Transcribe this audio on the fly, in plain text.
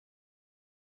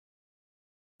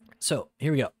So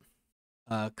here we go.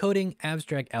 Coding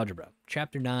Abstract Algebra,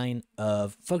 Chapter 9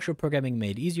 of Functional Programming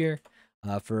Made Easier.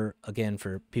 For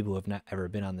people who have not ever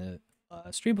been on the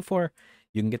stream before,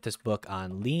 you can get this book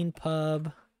on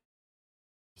LeanPub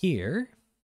here.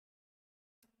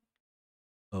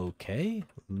 Okay,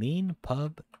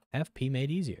 LeanPub FP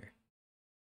Made Easier.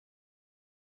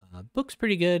 Book's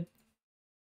pretty good.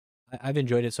 I've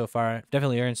enjoyed it so far. I've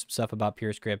definitely learned some stuff about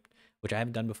Purescript, which I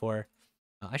haven't done before.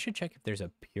 I should check if there's a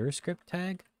Purescript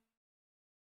tag.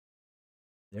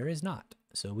 There is not.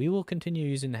 So we will continue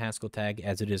using the Haskell tag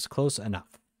as it is close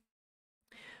enough.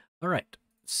 All right.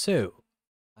 So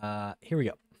here we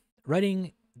go.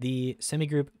 Writing the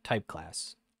semigroup type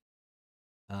class.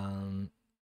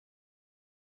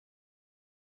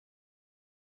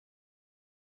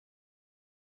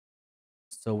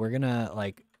 So we're going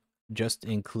to just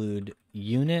include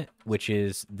unit, which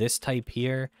is this type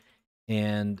here.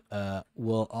 And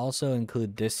we'll also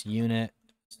include this unit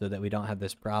so that we don't have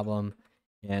this problem.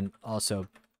 And also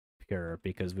pure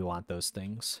because we want those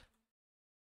things.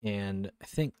 And I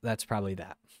think that's probably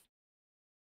that.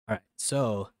 All right,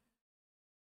 so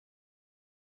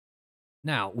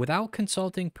now without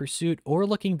consulting Pursuit or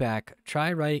looking back,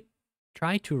 try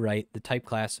to write the type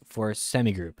class for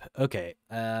semigroup. Okay,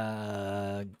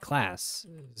 class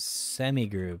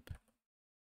semigroup.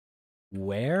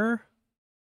 Where?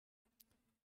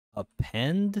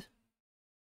 Append.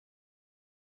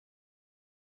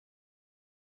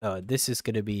 Oh, this is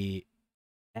going to be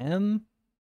M.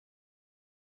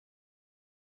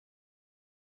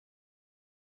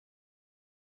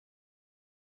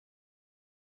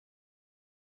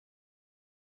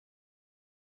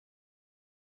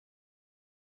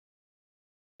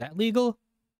 Is that legal?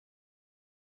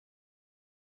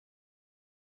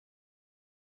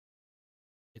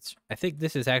 I think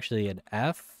this is actually an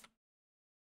F.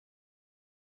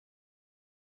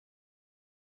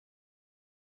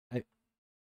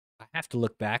 I have to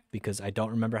look back because I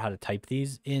don't remember how to type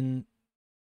these in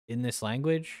this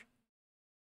language.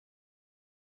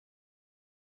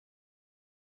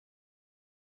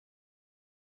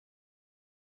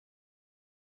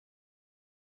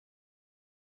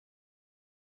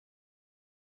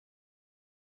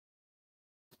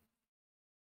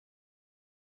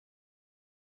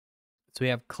 So we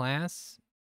have class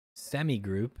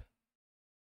semigroup,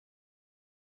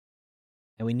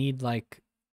 and we need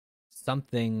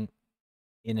something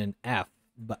in an F,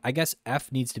 but I guess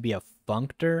F needs to be a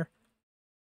functor.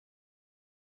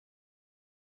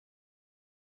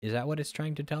 Is that what it's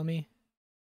trying to tell me?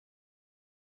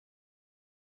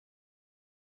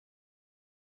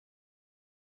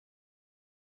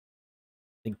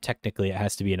 I think technically it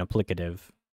has to be an applicative,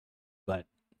 but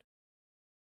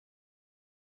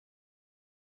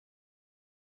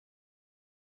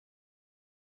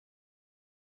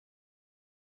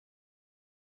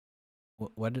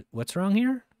what's wrong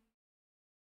here?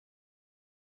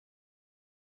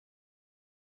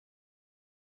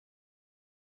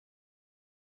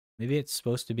 Maybe it's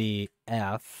supposed to be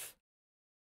F,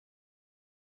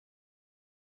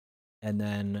 and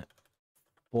then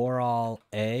for all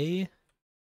A.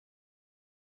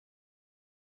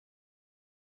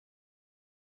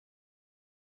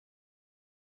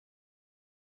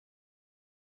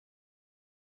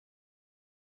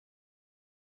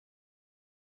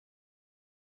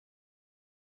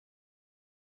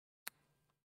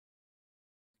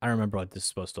 I don't remember what this is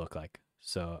supposed to look like,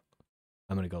 so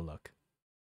I'm gonna go look.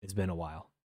 It's been a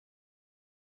while.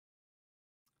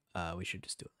 We should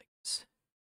just do it like this.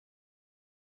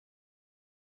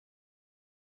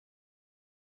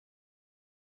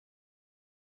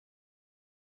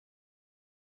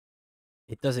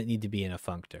 It doesn't need to be in a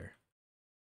functor.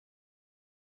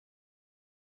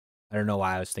 I don't know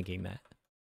why I was thinking that.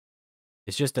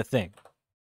 It's just a thing.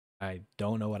 I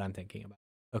don't know what I'm thinking about.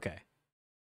 Okay.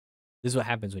 This is what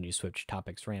happens when you switch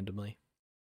topics randomly.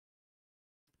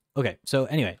 Okay, so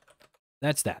anyway,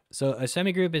 that's that. So a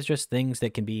semigroup is just things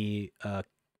that can be put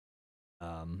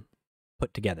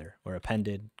together or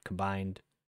appended, combined,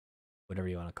 whatever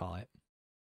you want to call it.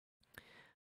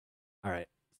 All right,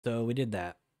 so we did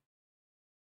that.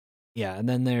 Yeah, and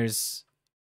then there's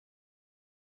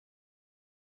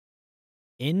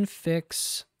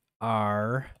infix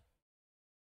R.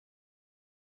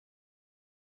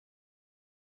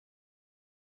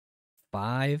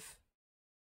 Five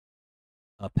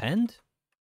append? Is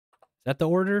that the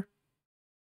order?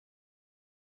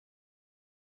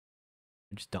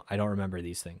 I don't remember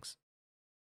these things.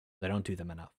 I don't do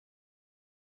them enough.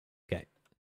 Okay.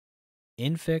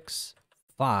 Infix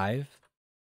 5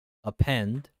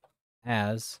 append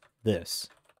as this.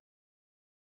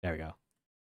 There we go.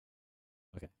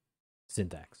 Okay.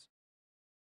 syntax.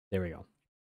 There we go.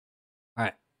 All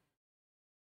right.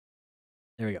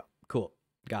 There we go. Cool.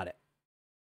 Got it.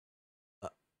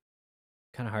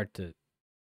 Kind of hard to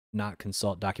not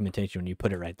consult documentation when you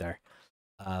put it right there.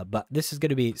 But this is going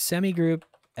to be semigroup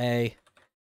A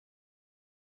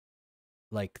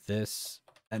like this.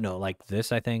 No, like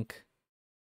this, I think.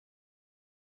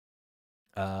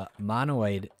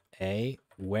 Monoid A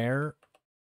where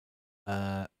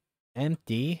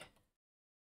empty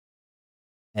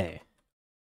A.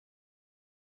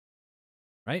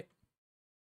 Right?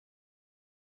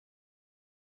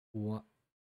 Why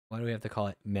do we have to call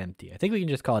it empty? I think we can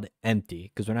just call it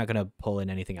empty because we're not going to pull in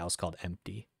anything else called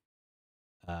empty.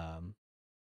 Okay.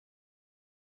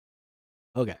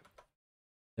 Then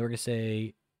we're going to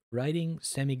say writing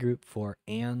semigroup for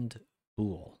and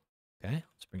bool. Okay,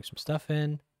 let's bring some stuff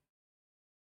in.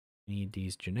 We need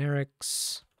these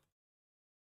generics.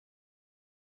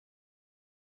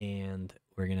 And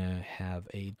we're going to have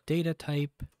a data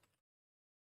type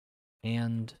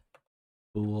and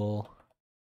bool.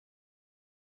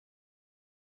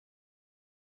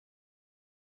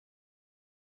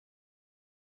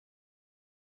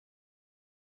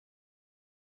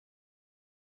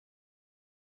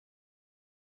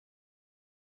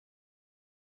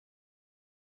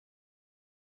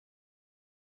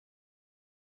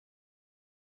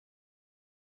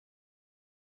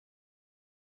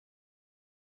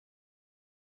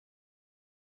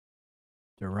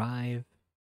 Derive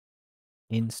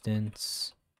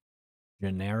instance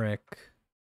generic.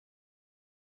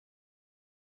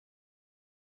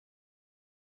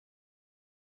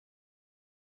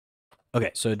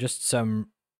 Okay, so just some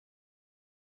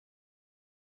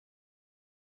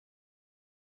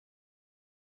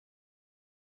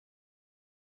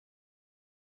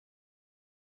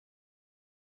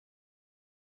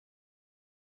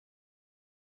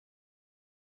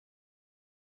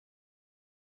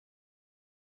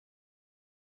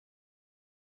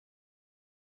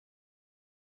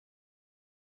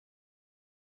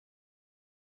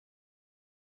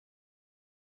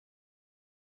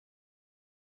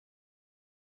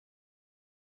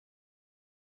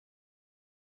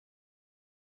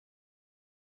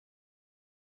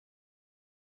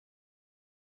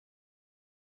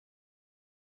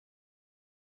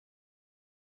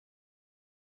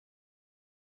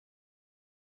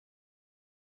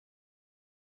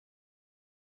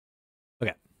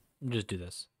okay, just do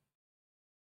this.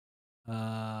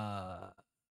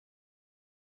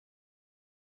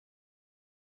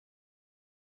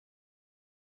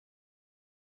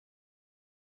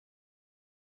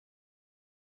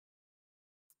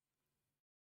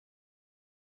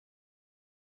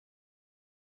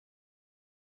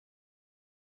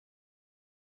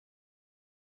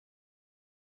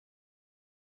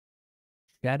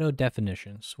 Shadow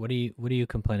definitions. What are you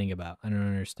complaining about? I don't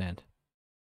understand.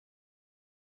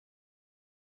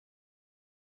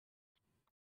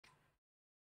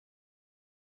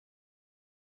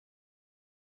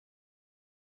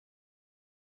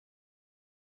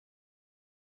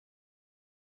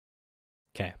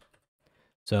 Okay.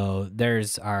 So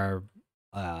there's our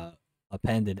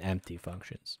appended empty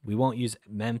functions. We won't use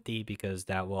empty because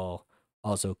that will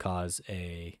also cause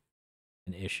an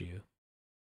issue.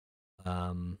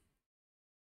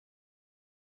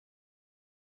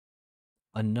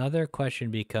 Another question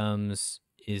becomes,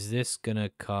 is this gonna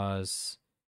cause?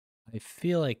 I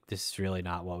feel like this is really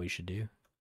not what we should do.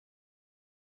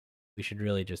 We should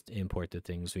really just import the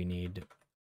things we need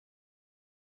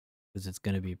because it's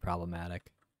gonna be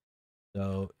problematic.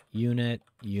 So unit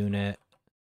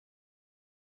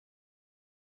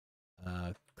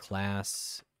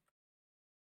class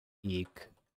eq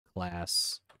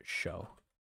class show.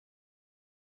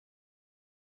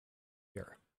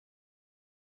 Here.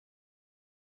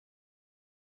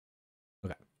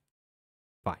 Okay.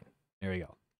 Fine. There we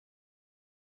go.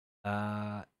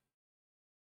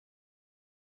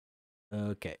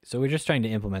 Okay. So we're just trying to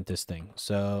implement this thing.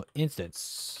 So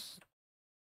instance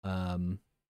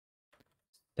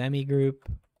semigroup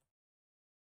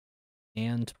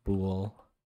and bool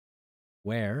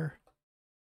where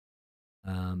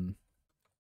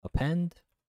append.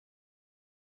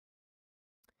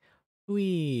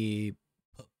 We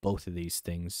put both of these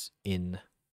things in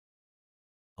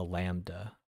a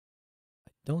lambda.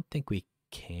 I don't think we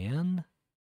can.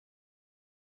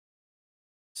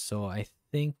 So I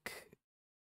think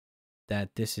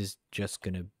that this is just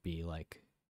going to be like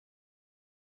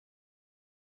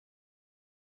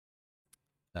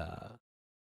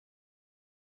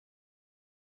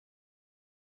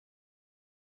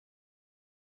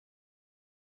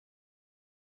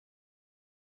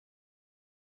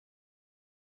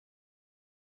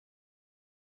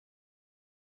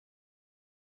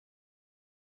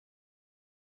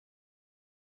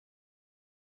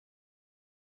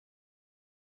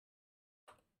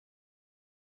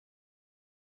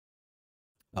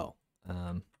Oh,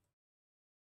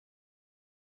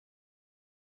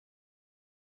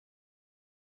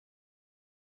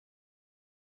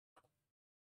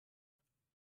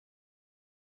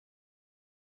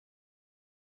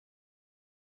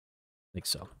 like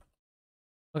so.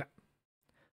 Okay.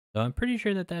 So I'm pretty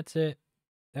sure that that's it.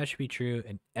 That should be true,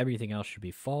 and everything else should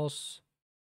be false.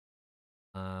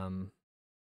 Um,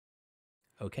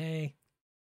 okay,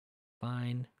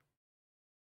 fine.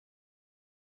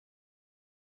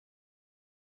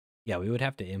 Yeah, we would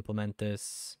have to implement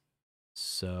this.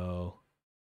 So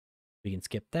we can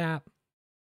skip that.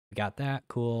 We got that,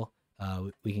 cool.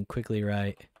 We can quickly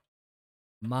write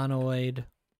monoid.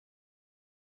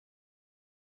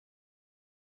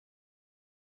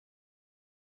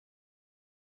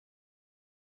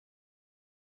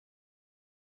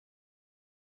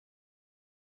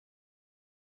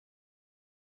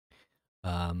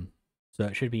 So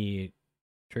it should be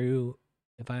true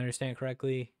if I understand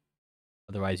correctly.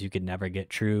 Otherwise, you could never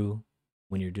get true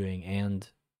when you're doing and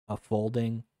a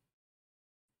folding.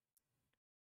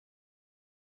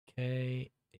 Okay,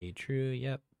 a true,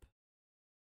 yep.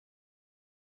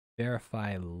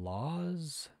 Verify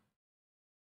laws.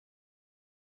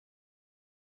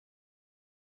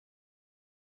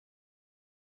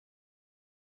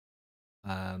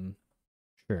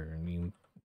 Sure. I mean,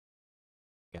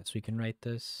 guess we can write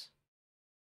this.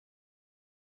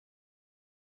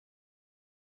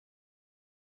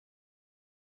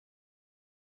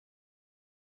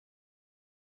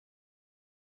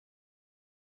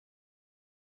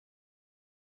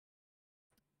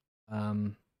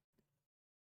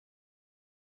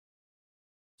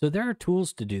 So there are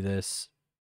tools to do this.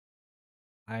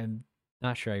 I'm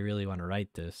not sure I really want to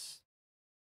write this.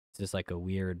 It's just like a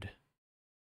weird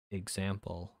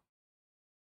example.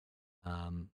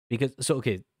 Because so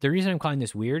okay, the reason I'm calling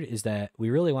this weird is that we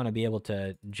really want to be able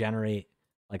to generate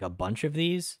like a bunch of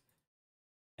these,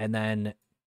 and then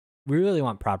we really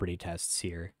want property tests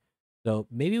here. So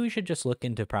maybe we should just look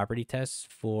into property tests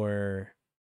for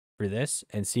this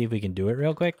and see if we can do it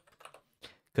real quick.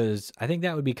 Because I think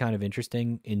that would be kind of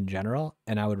interesting in general,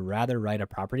 and I would rather write a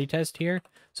property test here.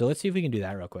 So let's see if we can do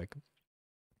that real quick.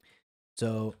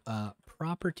 So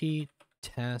property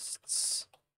tests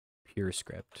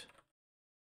Purescript.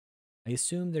 I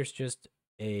assume there's just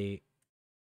a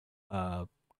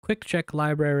quick check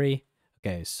library.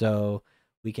 Okay, so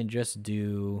we can just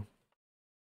do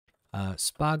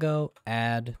spago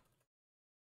add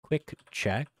quick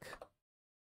check.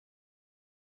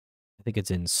 I think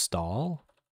it's install.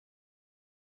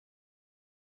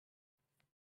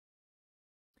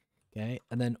 Okay,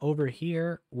 and then over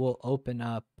here we'll open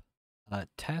up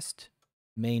test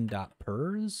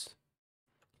main.pers,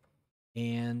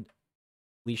 and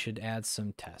we should add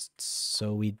some tests.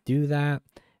 So we do that,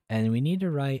 and we need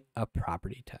to write a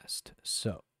property test.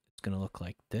 So it's going to look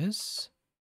like this.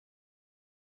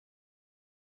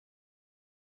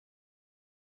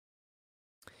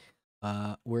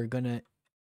 We're going to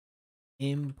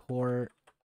import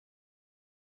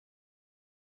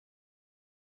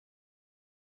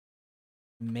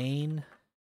main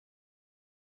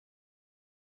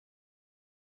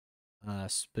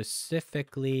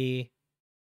specifically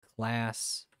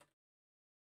class,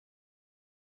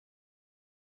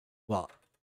 well,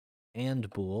 and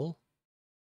bool.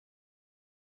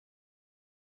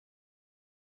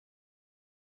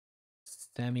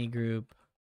 Semigroup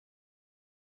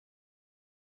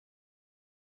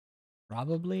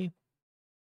probably.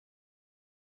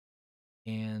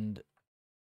 And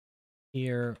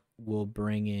here we'll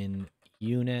bring in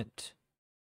unit.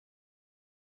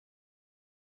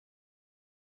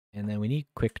 And then we need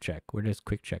quick check. Where does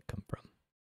quick check come from?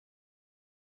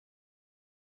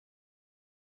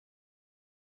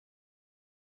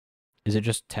 Is it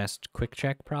just test quick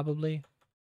check probably?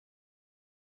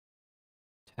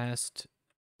 Test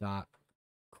dot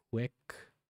quick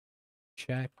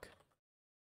check.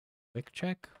 Quick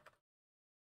check.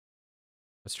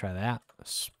 Let's try that.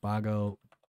 Spago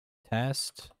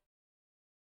test.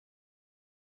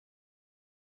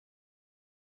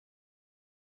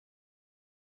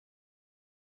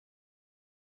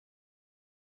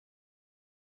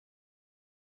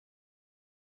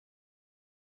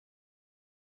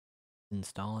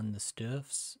 Installing the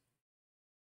stuffs.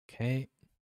 Okay.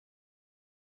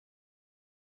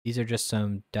 These are just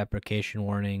some deprecation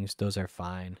warnings. Those are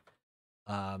fine.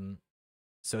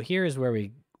 So here's where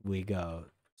we go.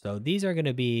 So these are going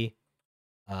to be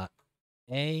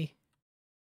A,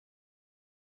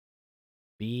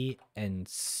 B, and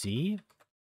C.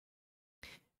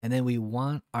 And then we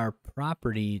want our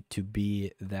property to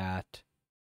be that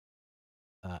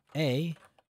A,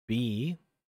 B,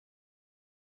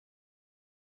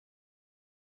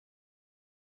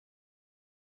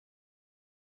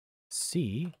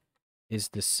 C is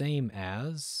the same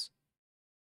as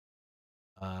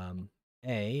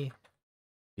A,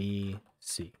 B,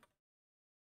 C.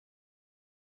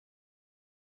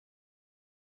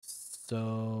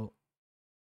 So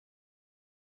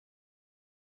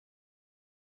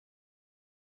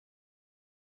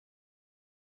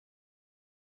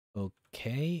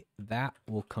okay, that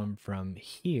will come from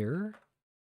here.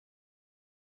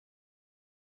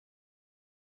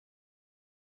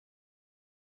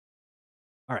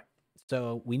 All right,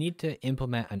 so we need to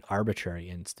implement an arbitrary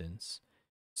instance.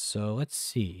 So let's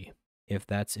see if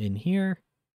that's in here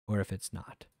or if it's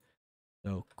not.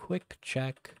 So quick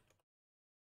check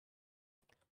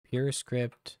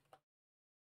Purescript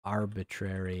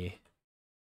arbitrary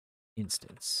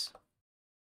instance.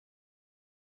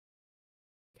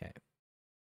 Okay.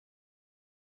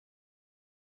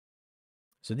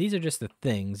 So these are just the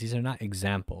things. These are not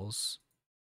examples.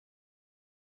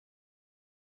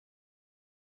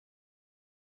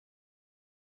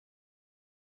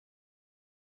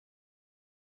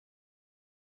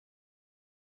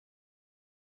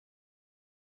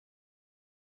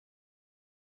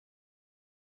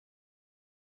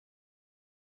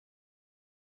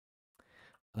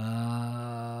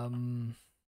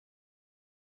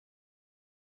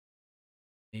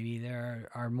 Maybe there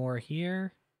are more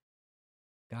here.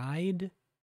 Guide.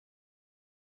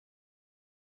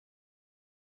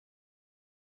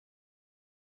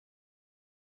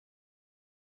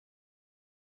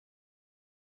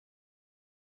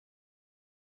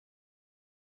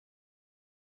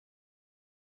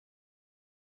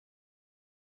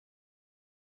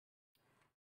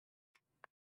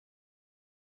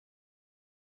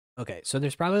 Okay, so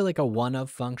there's probably like a one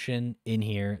of function in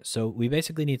here. So we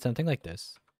basically need something like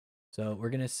this. So we're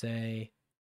going to say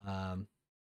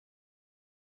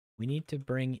we need to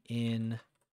bring in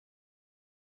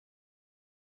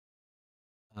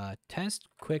test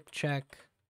quick check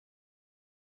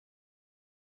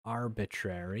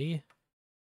arbitrary.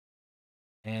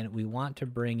 And we want to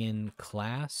bring in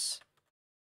class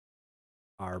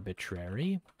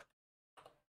arbitrary.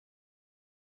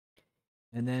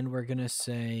 And then we're going to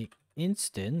say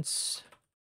instance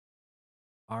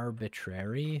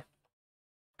arbitrary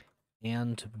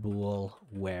and bool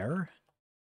where.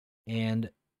 And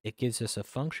it gives us a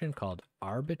function called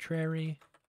arbitrary.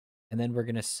 And then we're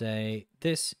going to say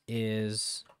this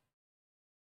is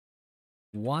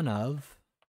one of,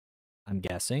 I'm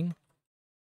guessing,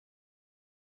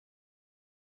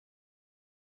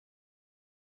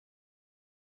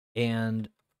 and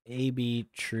AB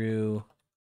true,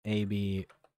 AB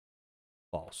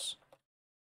false.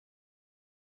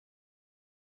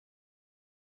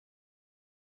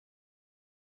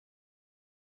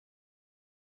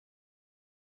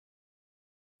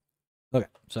 Okay,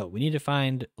 so we need to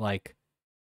find like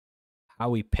how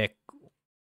we pick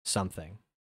something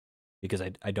because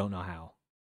I don't know how.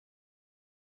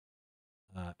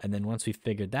 And then once we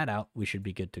figured that out, we should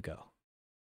be good to go.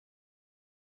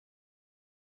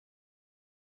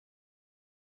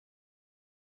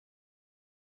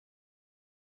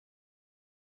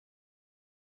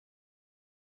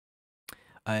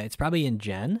 It's probably in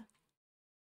gen.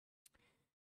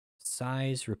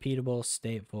 Size, repeatable,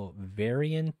 stateful,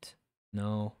 variant.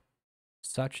 No.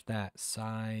 Such that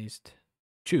sized.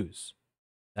 Choose.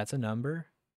 That's a number.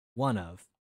 One of.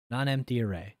 Non-empty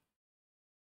array.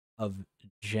 Of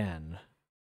gen.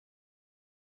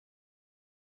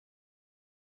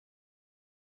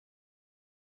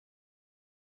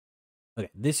 Okay,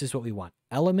 this is what we want.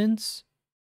 Elements.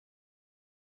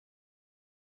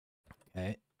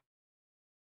 Okay.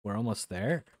 We're almost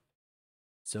there.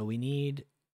 So we need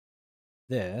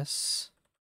this.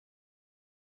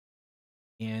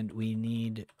 And we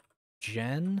need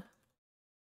gen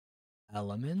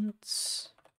elements.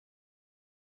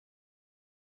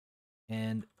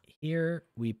 And here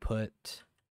we put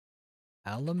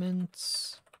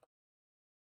elements.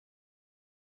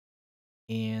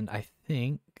 And I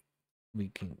think we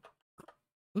can,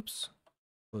 oops,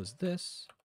 close this,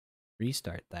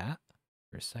 restart that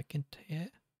for a second.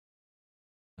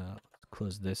 Let's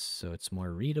close this so it's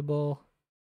more readable.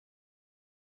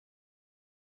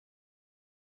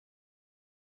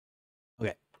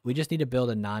 Okay, we just need to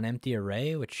build a non-empty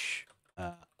array, which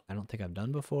I don't think I've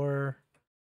done before.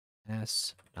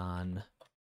 S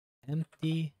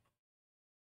non-empty.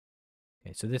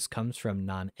 Okay, so this comes from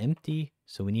non-empty,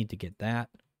 so we need to get that.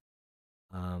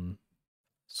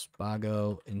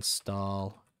 Spago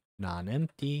install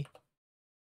non-empty.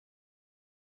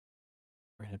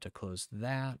 We're gonna have to close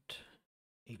that.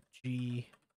 HG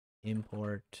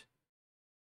import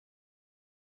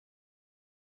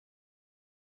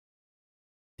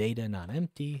data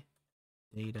non-empty,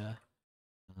 data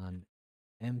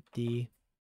non-empty,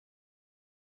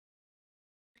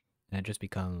 and it just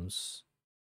becomes,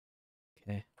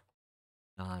 okay,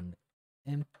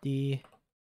 non-empty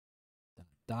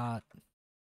dot. I'm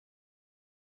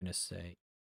gonna say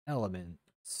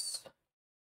elements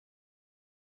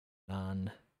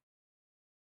non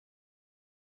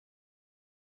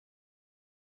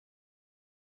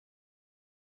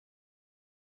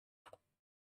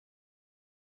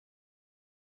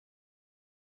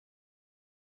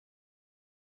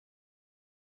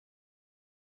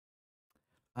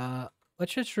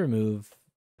let's just remove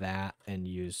that and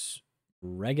use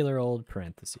regular old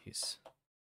parentheses.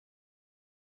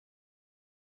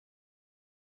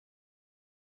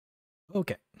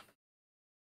 Okay.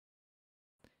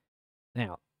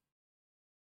 Now,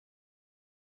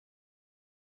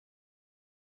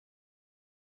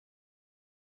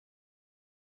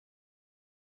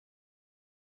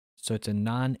 so it's a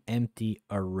non-empty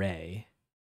array.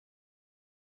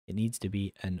 It needs to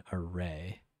be an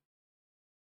array.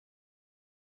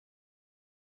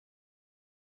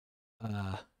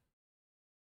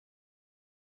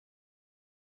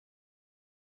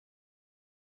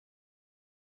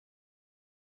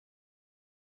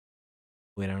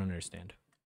 Wait, I don't understand.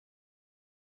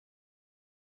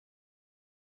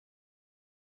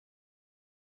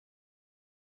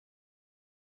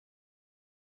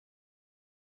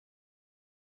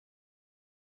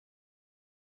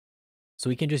 So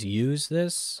we can just use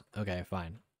this? Okay,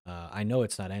 fine. I know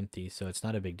it's not empty, so it's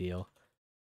not a big deal.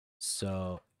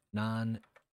 So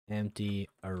non-empty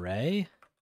array.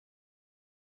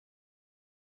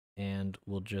 And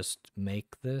we'll just make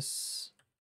this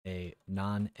a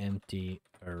non-empty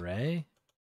array.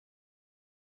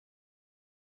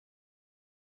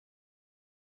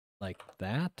 Like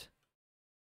that.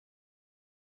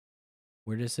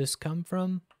 Where does this come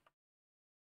from?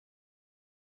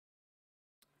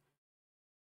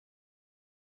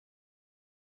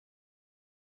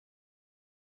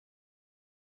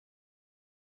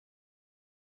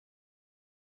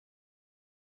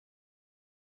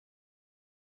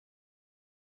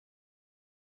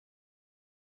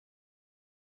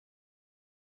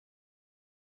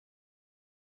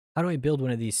 How do I build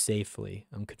one of these safely?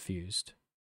 I'm confused.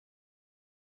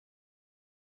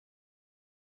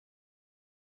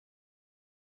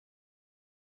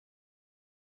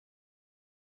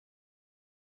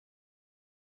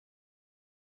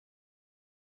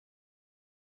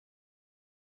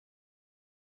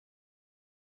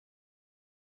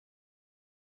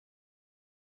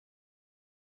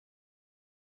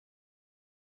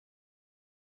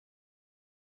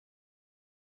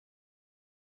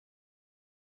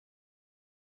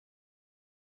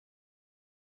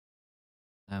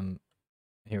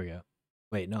 Here we go.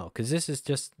 Wait, no, because this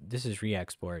is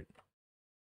re-export.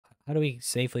 How do we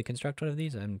safely construct one of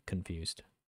these? I'm confused.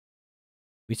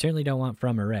 We certainly don't want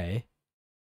from array.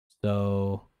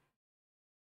 So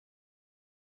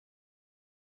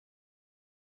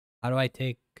how do I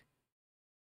take...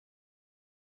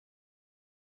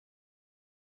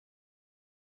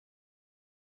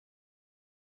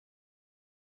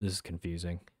 This is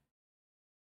confusing.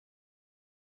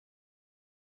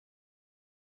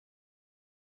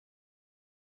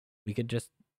 We could just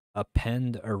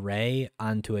append array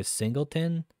onto a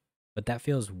singleton, but that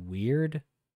feels weird.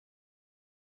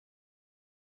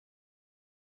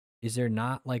 Is there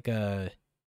not like a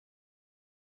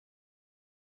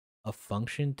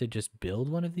function to just build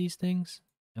one of these things?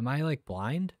 Am I like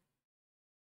blind?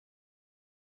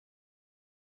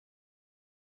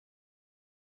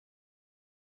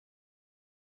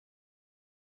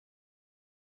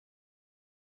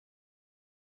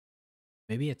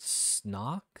 Maybe it's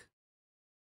snock?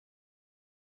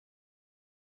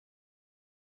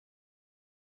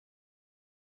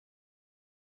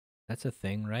 That's a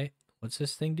thing, right? What's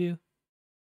this thing do?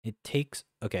 It takes,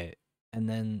 okay, and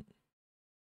then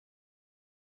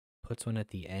puts one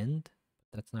at the end?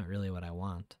 That's not really what I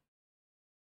want.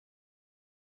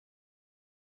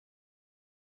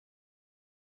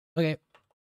 Okay,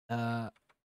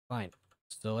 fine.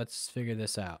 So let's figure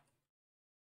this out.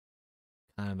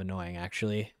 Kind of annoying,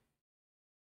 actually.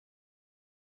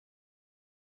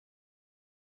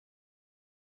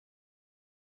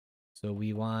 So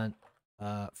we want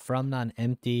from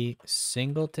non-empty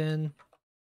singleton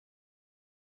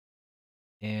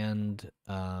and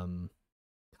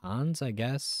cons, I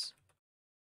guess.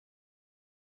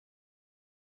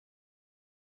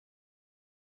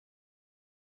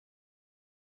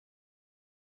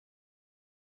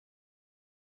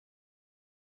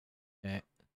 Okay.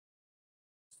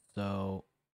 So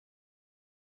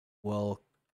we'll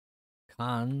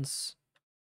cons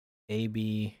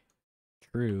AB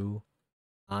true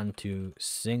onto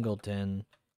singleton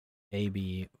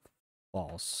AB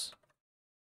false.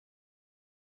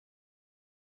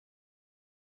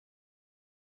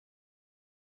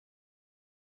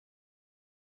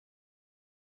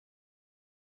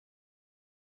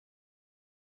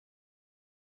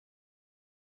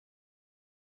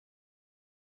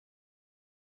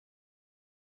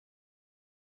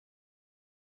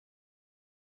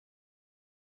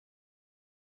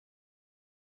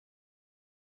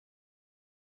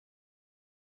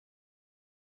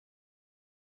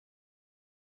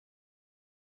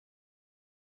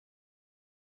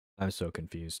 I'm so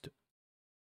confused.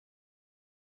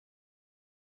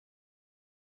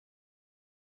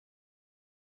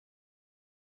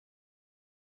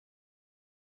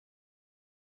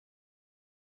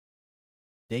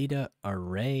 Data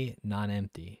array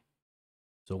non-empty.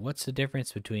 So what's the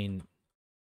difference between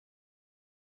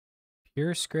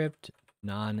Purescript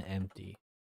non-empty?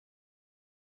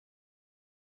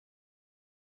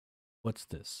 What's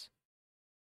this?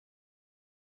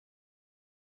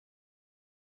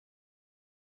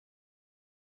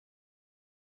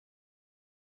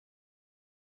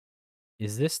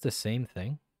 Is this the same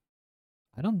thing?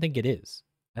 I don't think it is.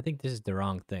 I think this is the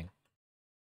wrong thing,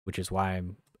 which is why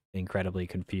I'm incredibly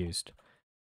confused.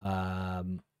 Yeah,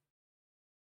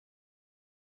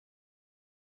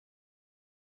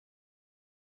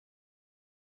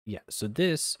 so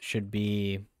this should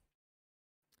be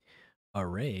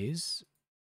arrays.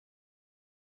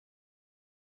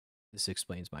 This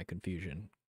explains my confusion.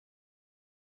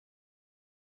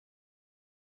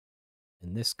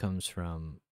 And this comes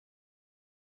from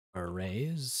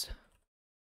arrays.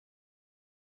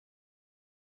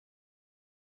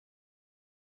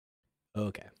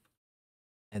 Okay.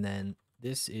 And then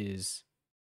this is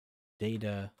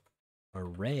data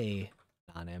array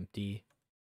non-empty.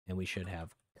 And we should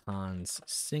have cons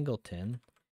singleton.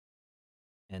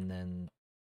 And then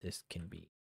this can be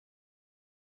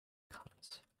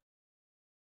cons.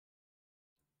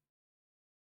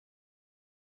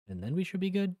 And then we should be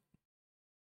good.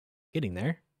 Getting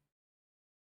there.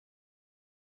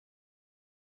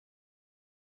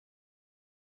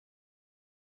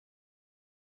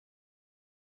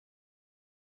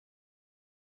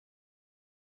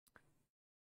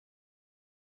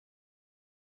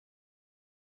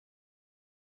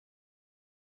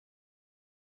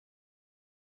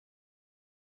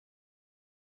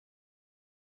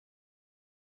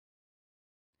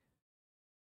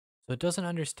 So it doesn't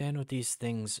understand what these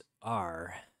things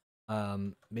are.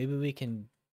 Maybe we can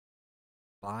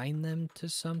bind them to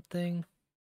something.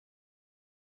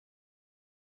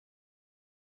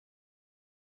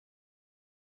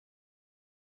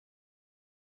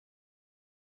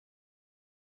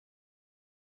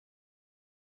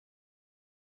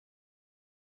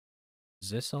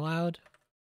 Is this allowed?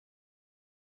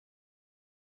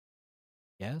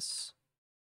 Yes.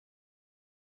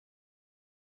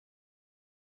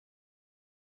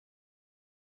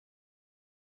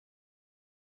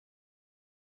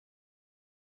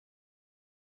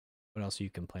 What else are you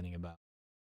complaining about?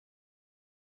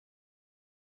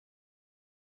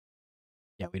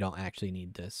 Yeah, we don't actually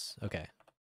need this. Okay.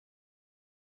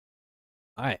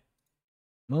 All right.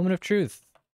 Moment of truth.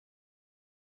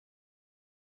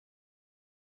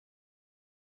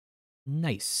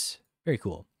 Nice. Very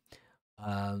cool.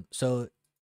 So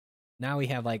now we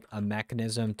have like a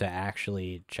mechanism to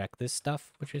actually check this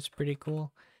stuff, which is pretty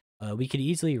cool. We could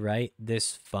easily write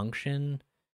this function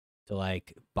to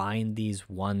like bind these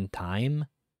one time.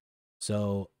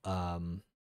 So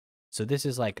this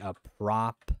is like a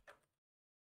prop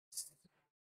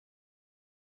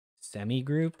semi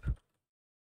group,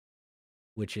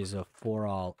 which is a for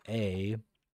all a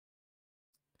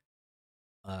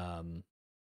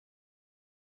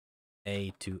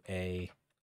a to a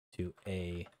to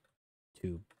a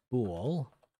to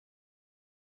bool.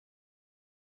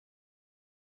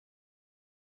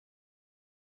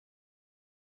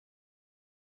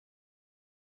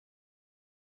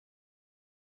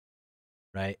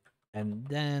 Right? And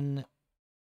then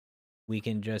we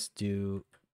can just do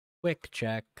quick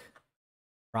check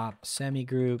prop semi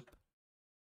group.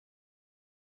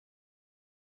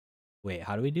 Wait,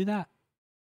 how do we do that?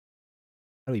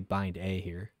 How do we bind a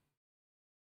here?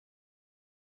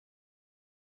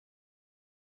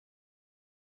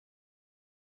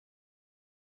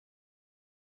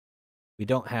 We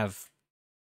don't have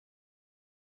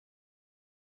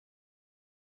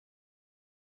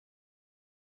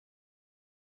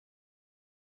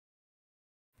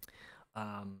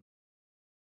um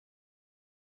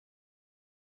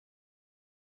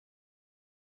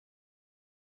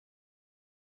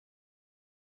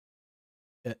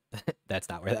That's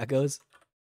not where that goes.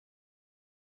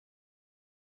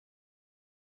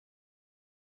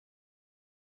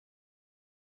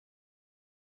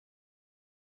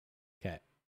 Okay.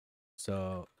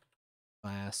 So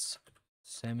class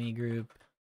semigroup.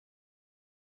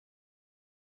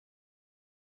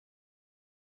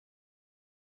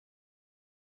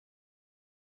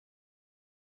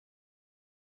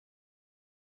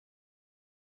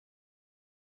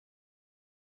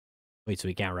 Wait, so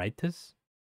we can't write this?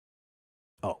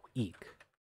 Oh, eek.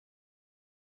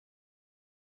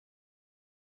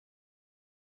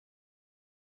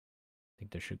 I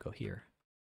think this should go here.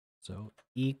 So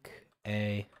eek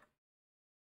a.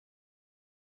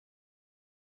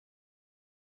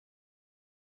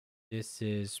 This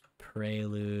is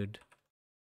prelude.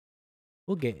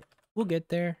 We'll get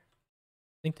there.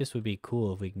 I think this would be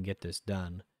cool if we can get this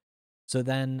done. So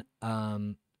then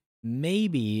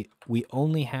maybe we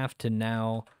only have to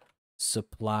now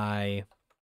supply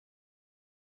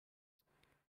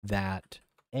that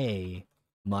A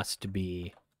must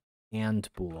be and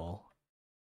bool.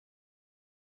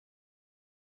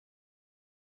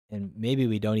 And maybe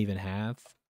we don't even have.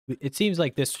 It seems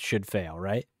like this should fail,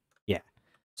 right? Yeah.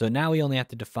 So now we only have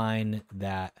to define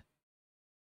that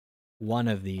one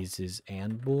of these is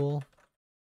and bool.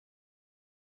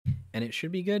 And it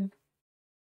should be good.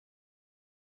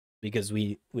 Because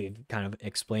we've kind of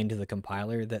explained to the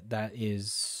compiler that that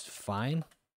is fine.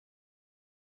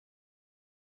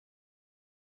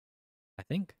 I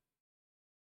think.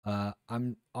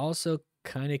 I'm also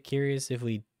kind of curious if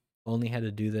we only had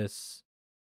to do this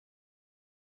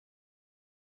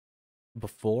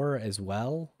before as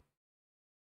well.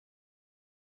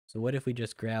 So what if we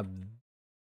just grab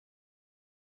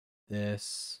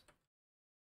this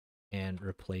and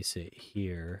replace it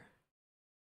here?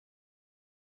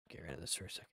 Get rid of this for a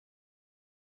second.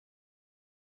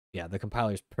 Yeah, the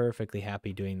compiler's perfectly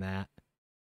happy doing that,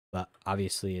 but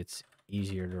obviously it's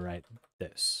easier to write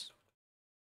this.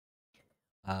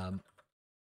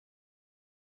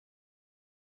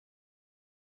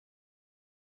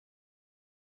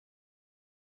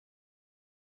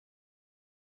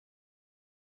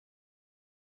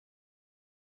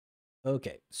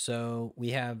 Okay, so we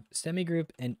have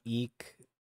semigroup and eek.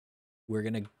 We're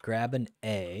going to grab an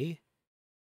A,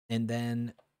 and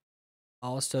then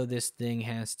also this thing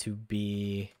has to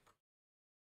be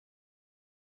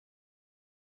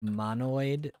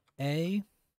monoid A.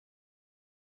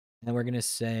 And we're going to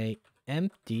say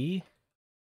empty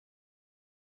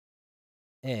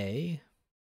A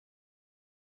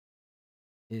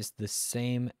is the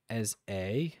same as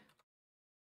A.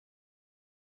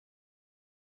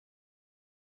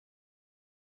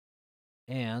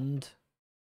 And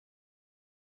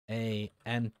A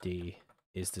empty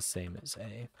is the same as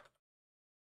A.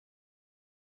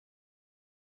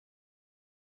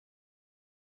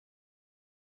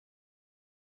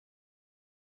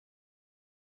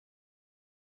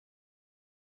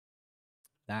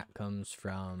 That comes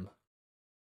from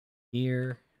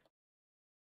here.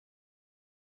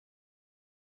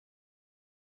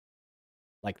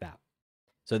 Like that.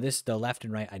 So this is the left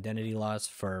and right identity laws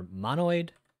for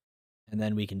monoid. And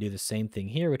then we can do the same thing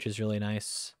here, which is really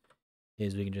nice,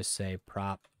 is we can just say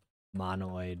prop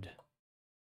monoid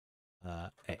A.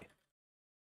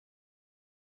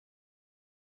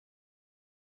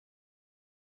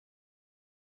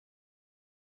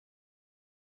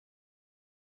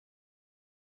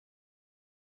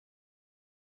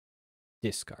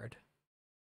 Discard.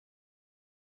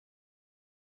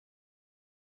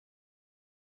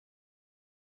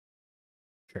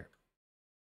 Sure.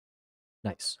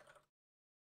 Nice.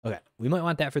 Okay, we might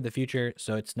want that for the future,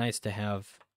 so it's nice to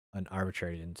have an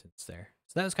arbitrary instance there.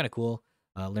 So that was kind of cool.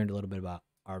 Learned a little bit about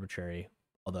arbitrary,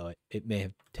 although it may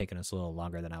have taken us a little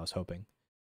longer than I was hoping.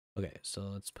 Okay, so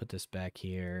let's put this back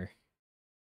here.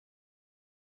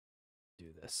 Do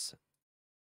this.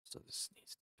 So this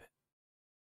needs to fit.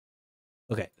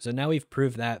 Okay, so now we've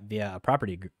proved that via a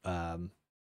property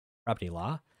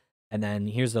law. And then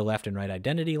here's the left and right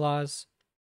identity laws.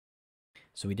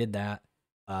 So we did that.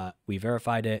 We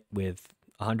verified it with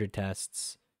 100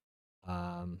 tests.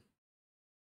 Okay,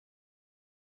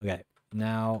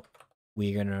 now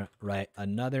we're gonna write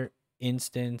another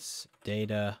instance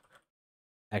data.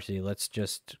 Actually, let's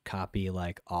just copy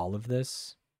like all of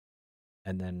this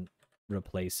and then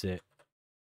replace it.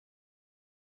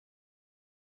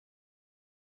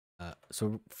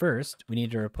 So first, we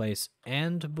need to replace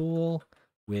and bool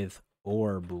with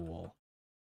or bool.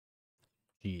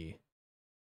 G.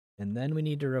 And then we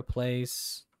need to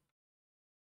replace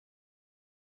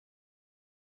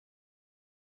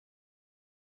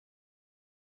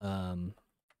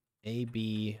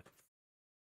AB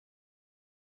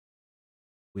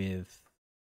with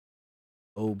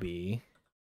OB G.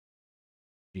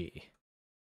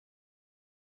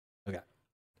 Okay.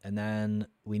 And then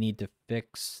we need to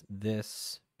fix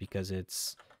this because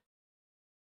it's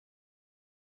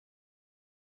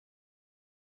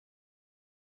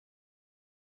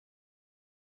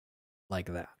like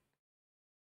that.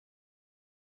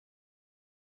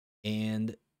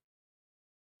 And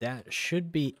that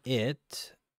should be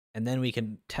it. And then we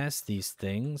can test these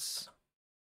things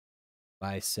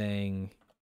by saying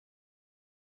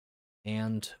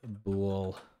and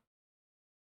bool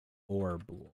or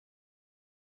bool.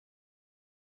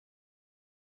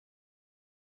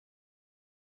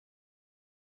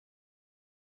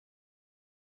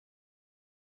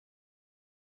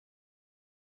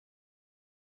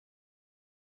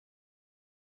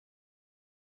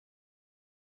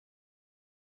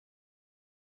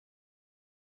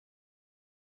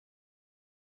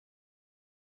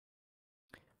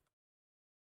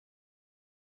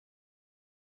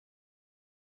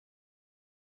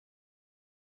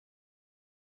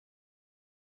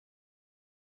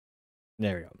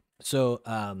 There we go. So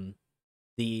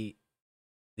the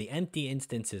empty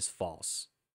instance is false.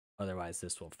 Otherwise,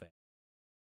 this will fail.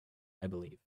 I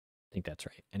believe. I think that's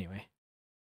right. Anyway.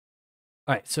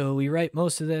 All right, so we write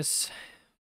most of this.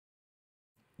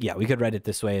 Yeah, we could write it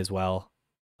this way as well.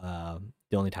 The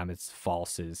only time it's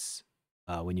false is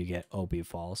when you get OB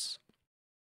false.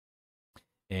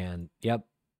 And yep.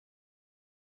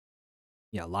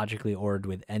 Yeah, logically ORed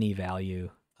with any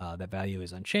value. That value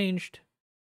is unchanged.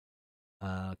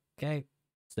 Okay.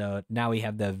 So now we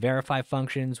have the verify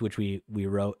functions, which we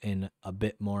wrote in a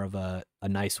bit more of a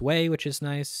nice way, which is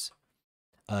nice.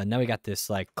 Now we got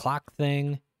this like clock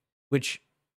thing, which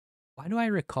why do I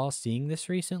recall seeing this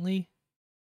recently?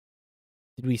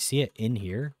 Did we see it in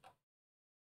here?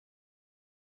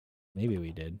 Maybe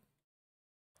we did.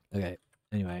 Okay.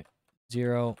 Anyway,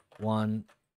 0, 1,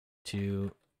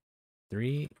 2,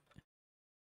 3.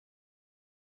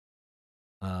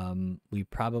 We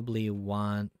probably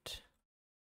want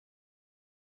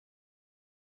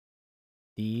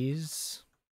these.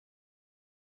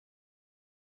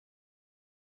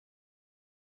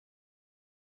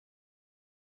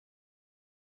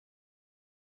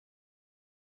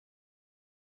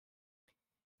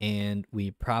 And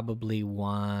we probably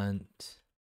want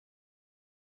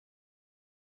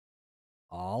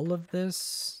all of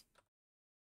this.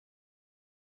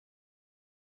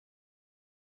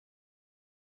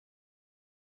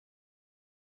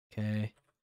 Okay.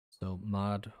 So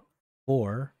mod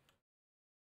 4.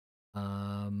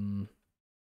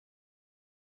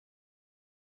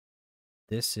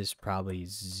 This is probably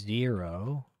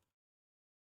 0.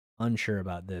 Unsure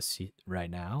about this right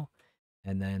now.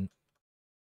 And then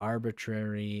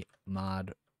arbitrary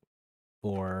mod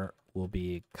 4 will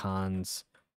be cons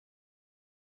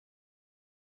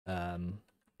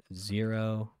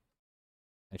 0.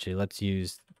 Actually, let's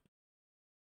use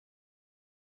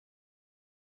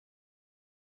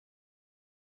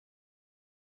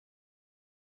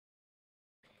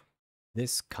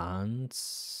this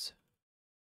cons.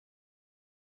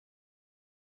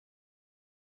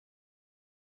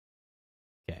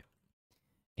 Okay.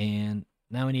 And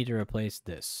now we need to replace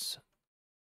this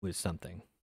with something.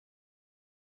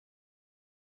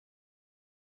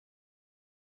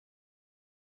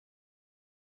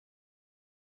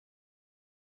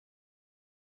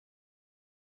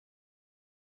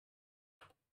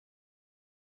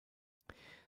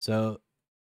 So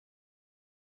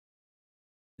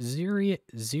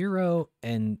 0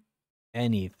 and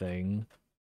anything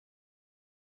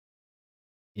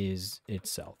is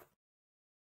itself.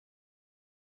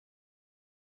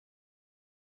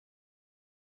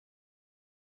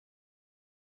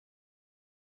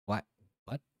 What?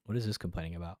 What is this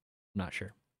complaining about? I'm not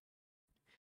sure.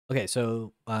 Okay,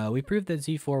 so we proved that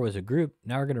Z4 was a group.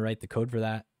 Now we're going to write the code for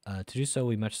that. To do so,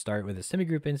 we must start with a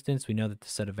semigroup instance. We know that the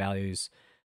set of values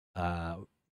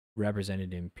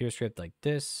represented in Purescript like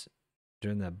this.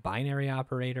 During the binary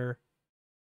operator,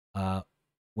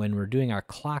 when we're doing our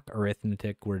clock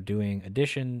arithmetic, we're doing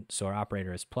addition, so our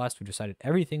operator is plus. We decided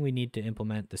everything we need to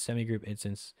implement the semigroup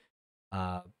instance.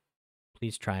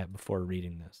 Please try it before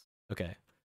reading this. Okay.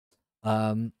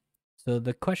 So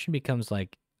the question becomes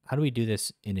like, how do we do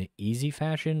this in an easy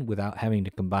fashion without having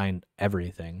to combine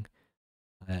everything?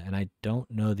 And I don't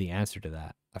know the answer to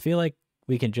that. I feel like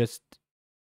we can just,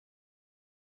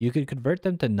 you could convert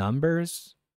them to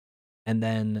numbers and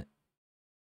then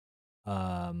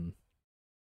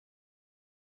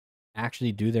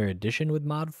actually do their addition with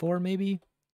mod 4 maybe.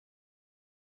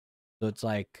 So it's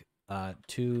like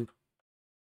 2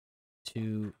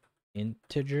 to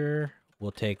integer,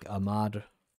 we'll take a mod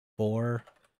 4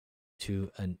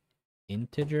 to an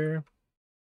integer.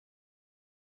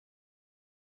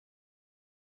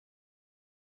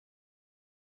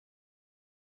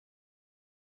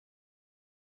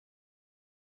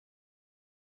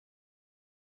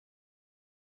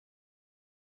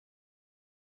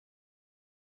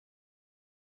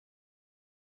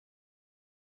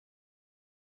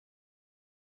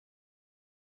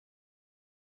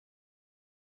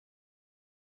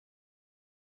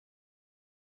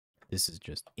 This is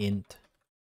just int,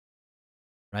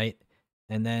 right?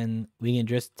 And then we can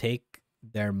just take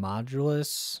their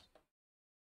modulus.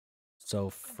 So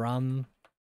from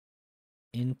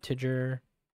integer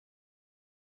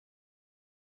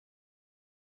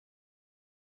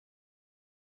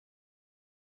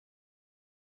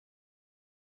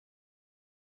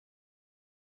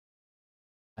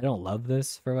I don't love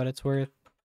this for what it's worth,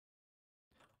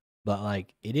 but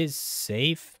like it is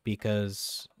safe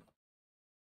because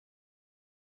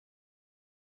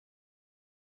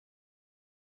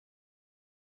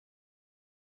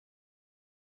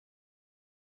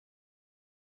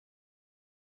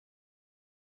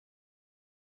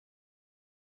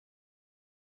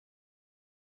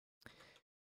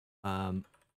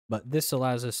but this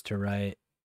allows us to write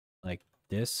like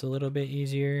this a little bit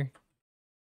easier.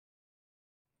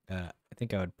 I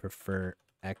think I would prefer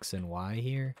X and Y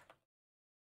here.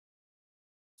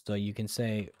 So you can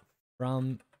say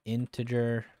from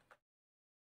integer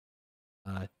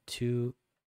to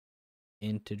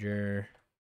integer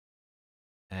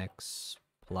X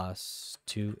plus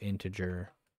to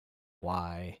integer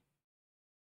Y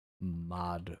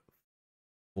mod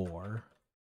 4.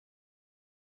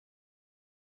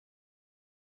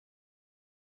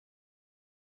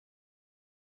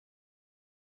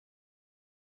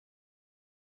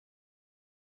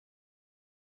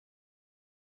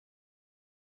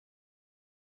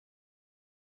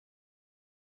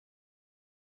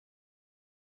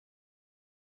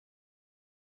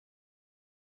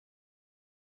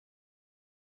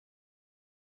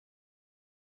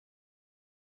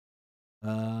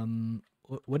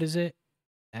 What is it?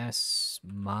 S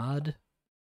mod?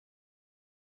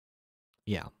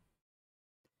 Yeah.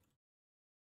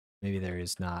 Maybe there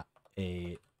is not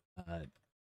a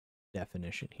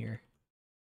definition here.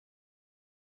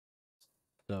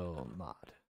 So mod.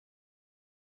 Is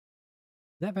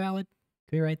that valid?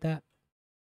 Can we write that?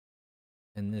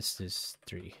 And this is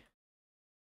 3.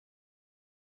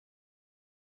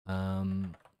 How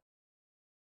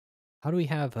do we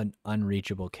have an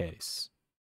unreachable case?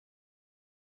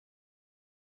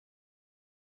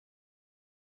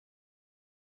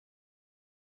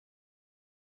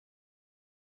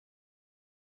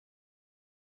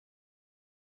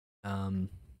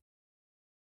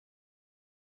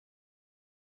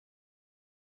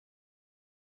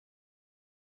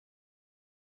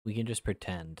 We can just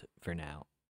pretend for now.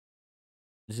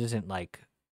 This isn't like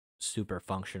super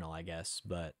functional, I guess,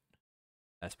 but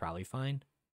that's probably fine.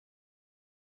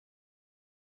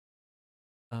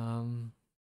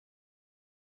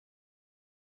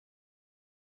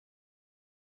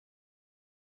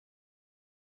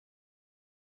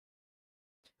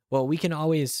 Well, we can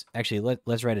always actually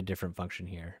let's write a different function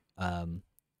here.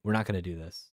 We're not going to do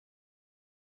this.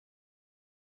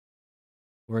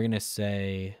 We're going to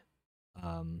say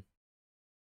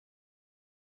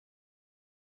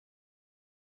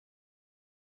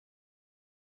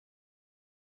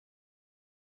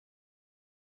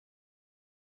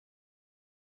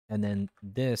and then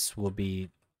this will be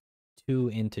to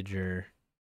integer.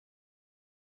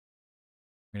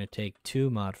 We're going to take 2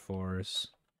 mod 4s.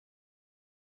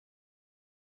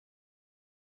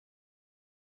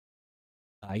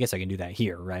 I guess I can do that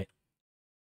here, right?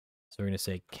 So we're going to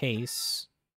say case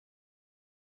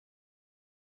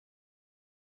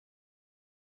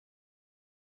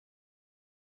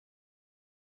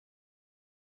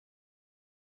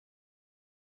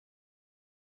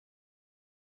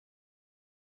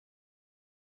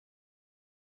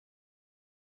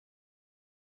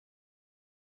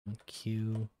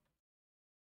Q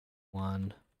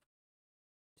 1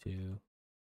 2.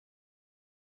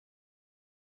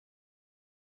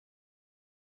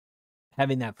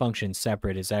 Having that function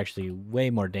separate is actually way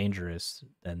more dangerous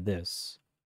than this.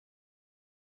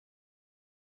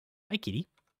 Hi, kitty.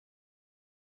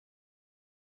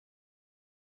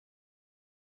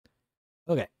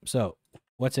 Okay, so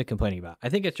what's it complaining about? I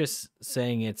think it's just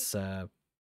saying it's a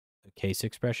case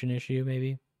expression issue,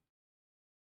 maybe.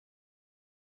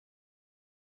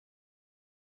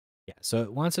 Yeah, so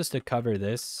it wants us to cover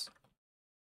this.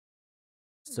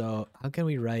 So how can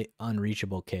we write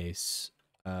unreachable case?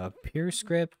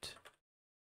 Purescript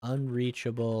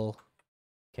unreachable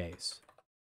case.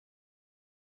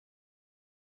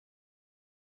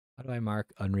 How do I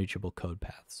mark unreachable code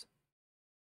paths?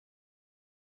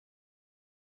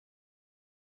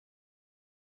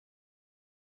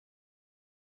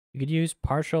 You could use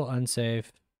partial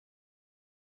unsafe.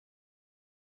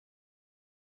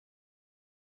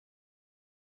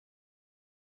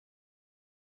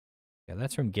 Yeah,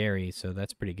 that's from Gary, so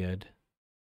that's pretty good.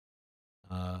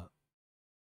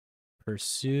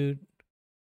 Pursued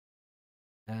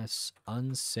as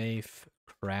unsafe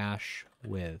crash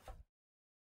with.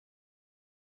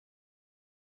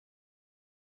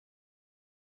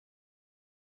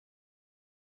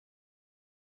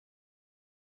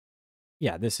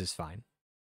 Yeah, this is fine.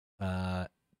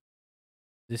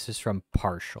 This is from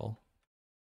partial.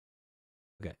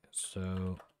 Okay,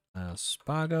 so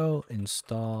Spago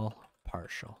install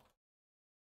partial.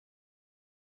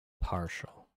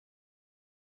 Partial.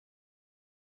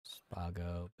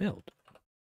 Spago build.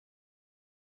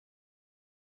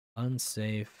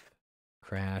 Unsafe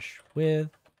crash with.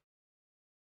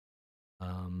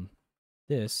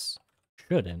 This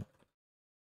shouldn't.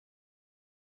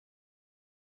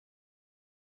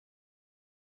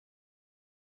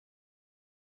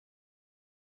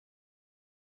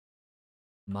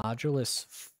 Modulus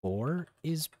 4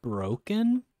 is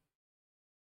broken?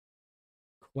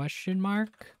 Question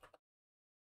mark?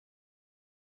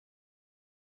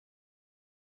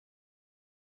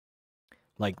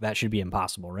 Like, that should be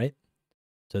impossible, right?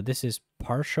 So this is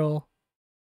partial.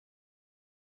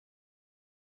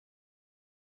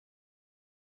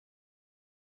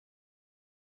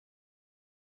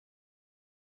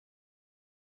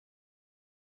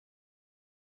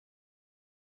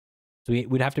 So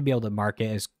we'd have to be able to mark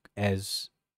it as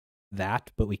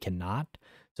that, but we cannot.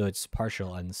 So it's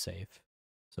partial unsafe.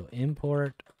 So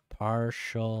import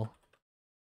partial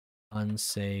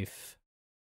unsafe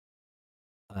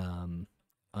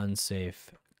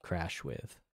unsafe crash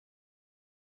with.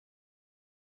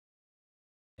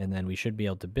 And then we should be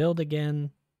able to build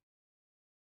again.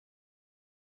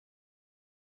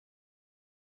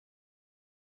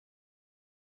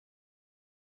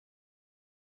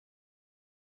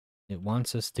 It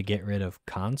wants us to get rid of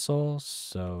console,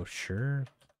 so sure.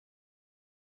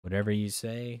 Whatever you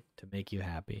say to make you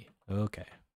happy. Okay.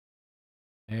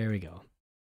 There we go.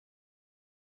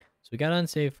 So we got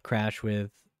unsafe crash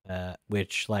with,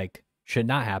 which like should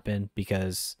not happen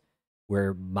because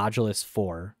we're modulus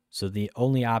 4. So the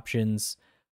only options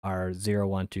are 0,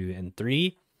 1, 2, and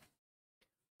 3.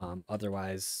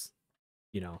 Otherwise,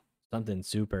 you know, something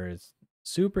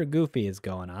super goofy is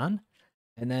going on.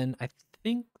 And then I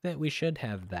think that we should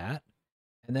have that.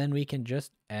 And then we can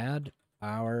just add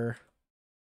our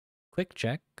quick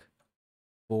check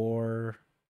for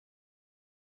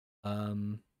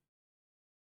mod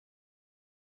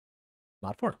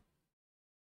 4.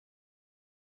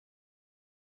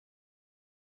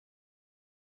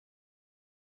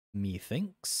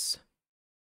 Methinks.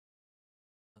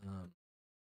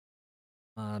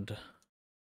 Mod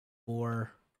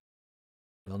 4.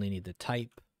 We only need the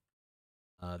type.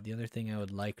 The other thing I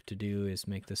would like to do is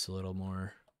make this a little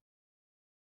more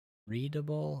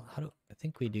readable. I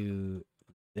think we do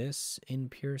this in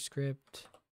Purescript.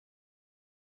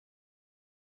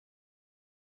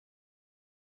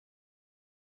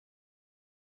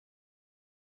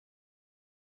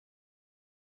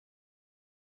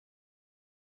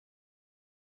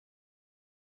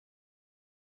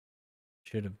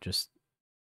 Should have just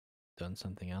done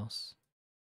something else.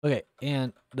 Okay,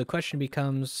 and the question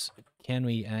becomes, can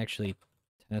we actually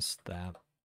test that?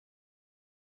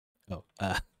 Oh,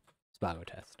 Spago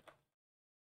test.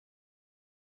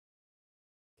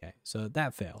 Okay, so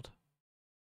that failed.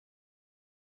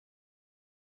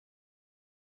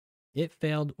 It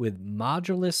failed with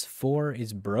modulus 4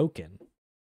 is broken.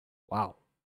 Wow.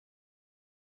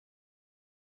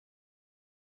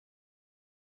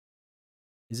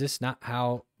 Is this not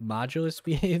how modulus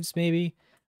behaves, maybe?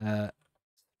 Spago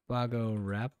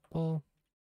REPL?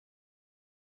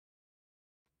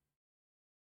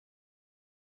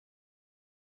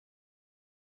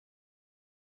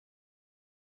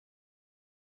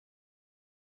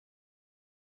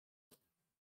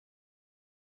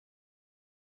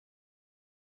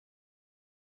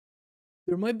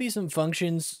 There might be some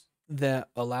functions that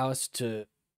allow us to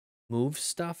move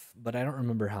stuff, but I don't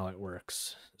remember how it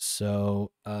works.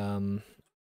 So, do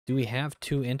we have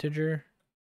 2 integer?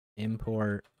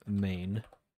 Import main.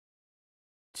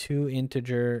 2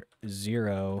 integer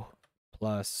 0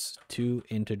 plus 2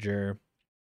 integer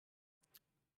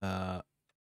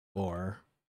or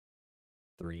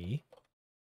 3.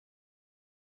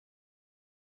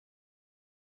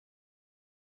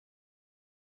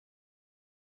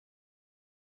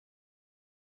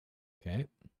 Okay.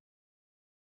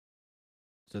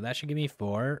 So that should give me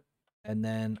 4. And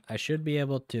then I should be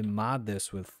able to mod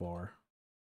this with 4.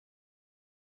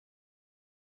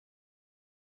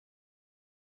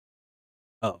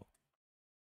 Oh.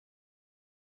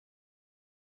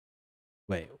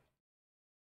 Wait.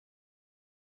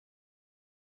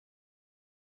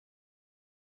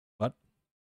 What?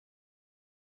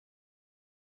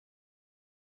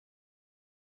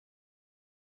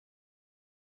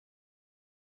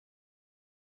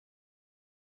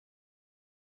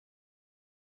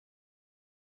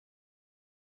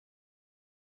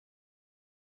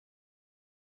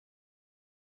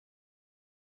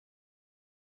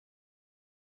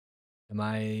 Am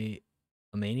I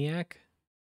a maniac?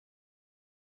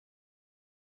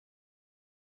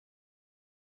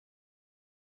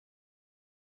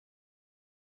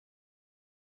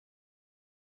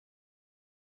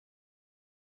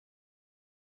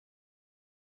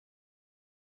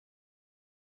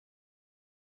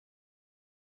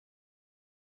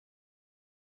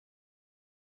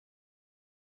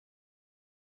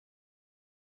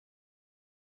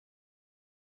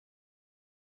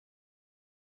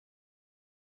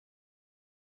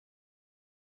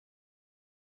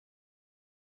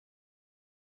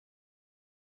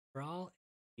 For all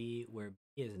B where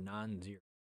B is non-zero.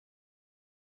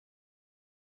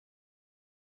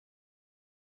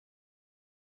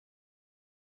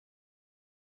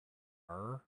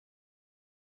 R.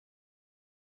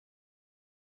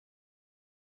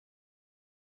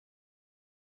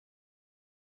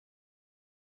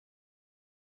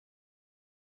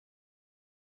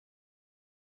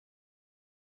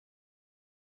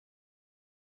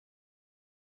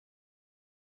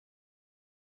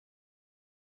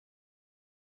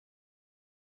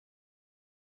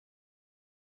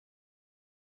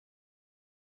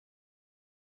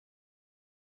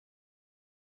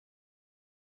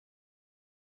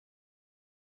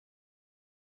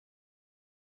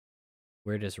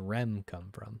 Where does rem come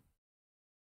from?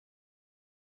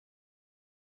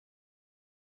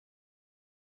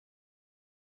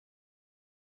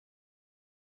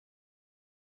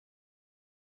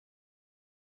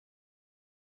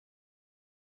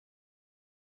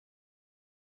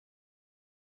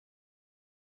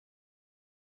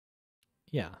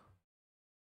 Yeah.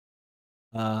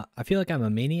 I feel like I'm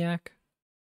a maniac.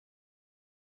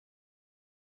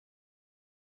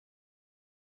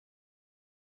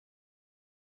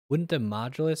 Wouldn't the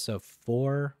modulus of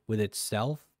 4 with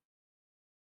itself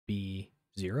be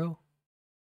 0?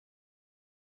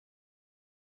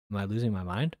 Am I losing my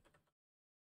mind?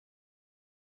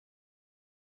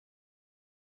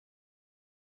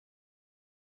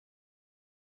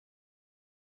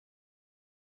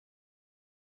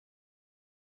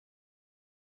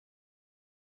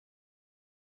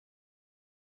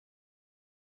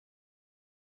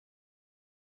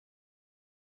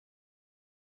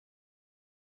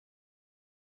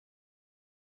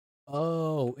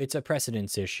 Oh, it's a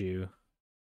precedence issue.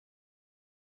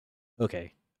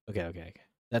 Okay. Okay.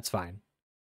 That's fine.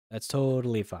 That's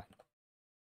totally fine.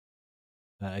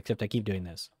 Except I keep doing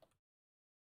this.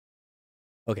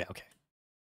 Okay.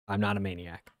 I'm not a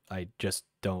maniac. I just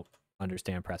don't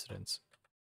understand precedence.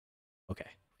 Okay.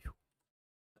 I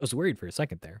was worried for a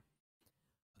second there.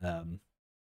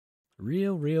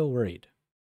 Real worried.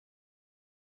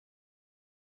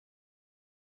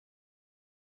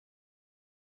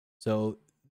 So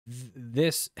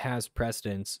this has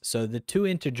precedence. So the two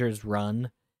integers run,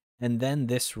 and then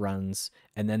this runs,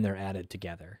 and then they're added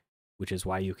together, which is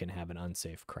why you can have an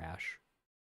unsafe crash.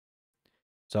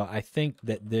 So I think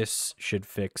that this should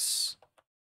fix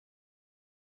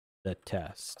the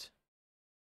test.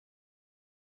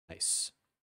 Nice.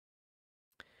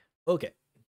 Okay.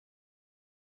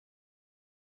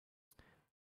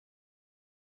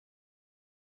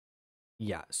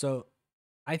 Yeah, so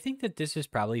I think that this is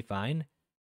probably fine.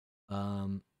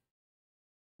 Um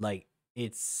like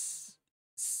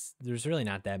there's really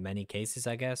not that many cases,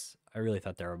 I guess. I really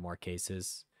thought there were more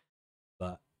cases,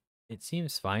 but it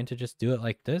seems fine to just do it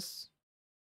like this.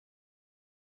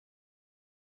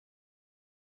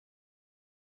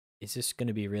 Is this going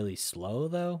to be really slow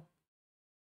though?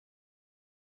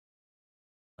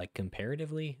 Like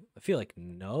comparatively? I feel like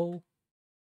no,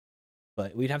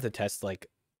 but we'd have to test like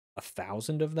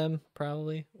 1,000 of them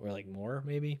probably, or like more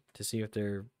maybe, to see if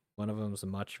they're one of them's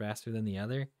much faster than the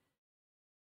other.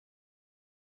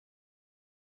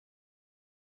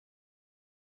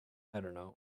 I don't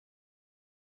know.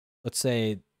 Let's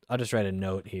say I'll just write a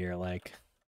note here like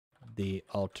the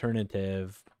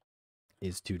alternative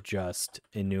is to just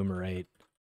enumerate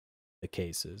the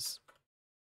cases.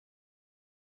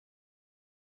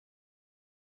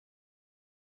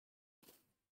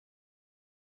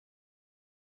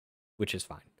 which is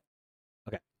fine.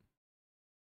 Okay.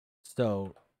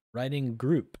 So writing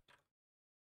group,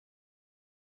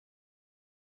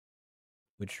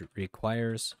 which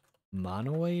requires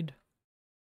monoid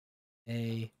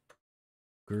A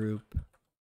group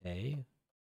A,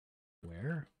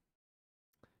 where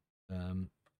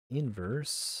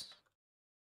inverse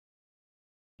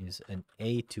is an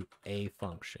A to A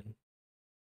function.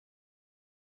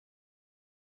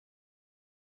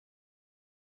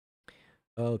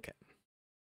 Okay.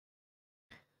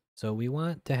 So we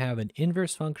want to have an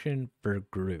inverse function for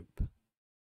group.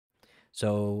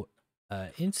 So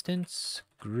instance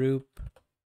group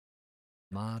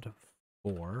mod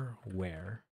 4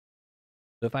 where.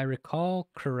 So if I recall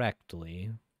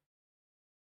correctly,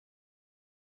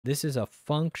 this is a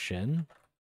function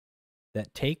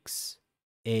that takes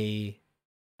a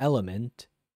element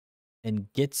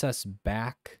and gets us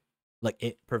back, like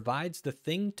it provides the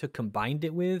thing to combine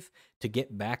it with to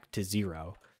get back to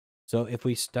 0. So if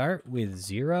we start with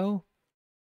 0,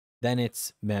 then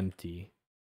it's empty.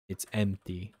 It's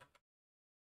empty.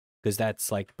 Because that's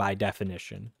like by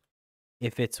definition.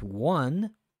 If it's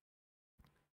 1,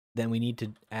 then we need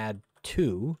to add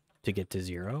 2 to get to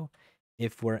 0.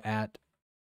 If we're at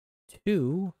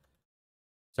 3.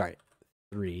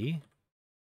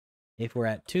 If we're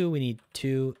at 2, we need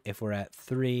 2. If we're at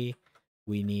 3,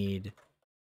 we need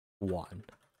 1.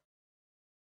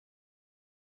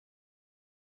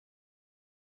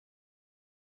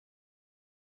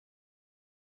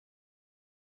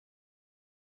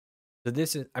 So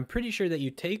this is, I'm pretty sure that you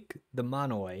take the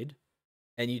monoid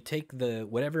and you take the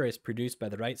whatever is produced by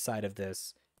the right side of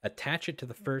this, attach it to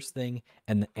the first thing,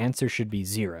 and the answer should be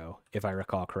 0, if I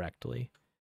recall correctly.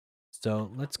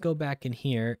 So let's go back in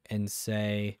here and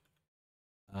say,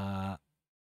 we'll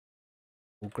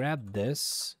grab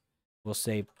this. We'll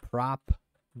say prop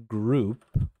group.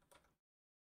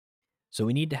 So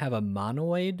we need to have a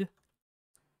monoid,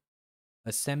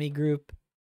 a semigroup,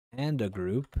 and a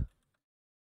group.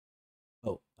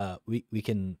 Oh, we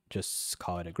can just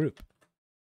call it a group.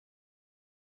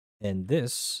 And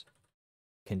this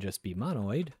can just be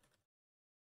monoid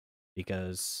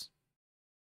because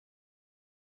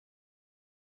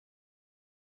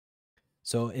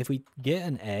so if we get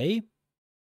an A,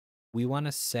 we want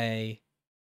to say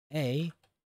A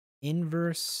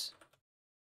inverse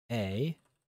A.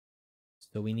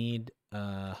 So we need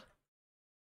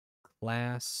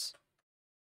class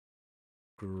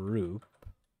group.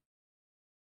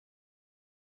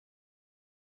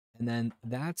 And then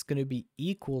that's going to be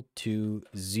equal to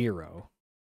 0.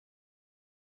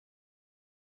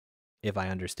 If I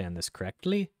understand this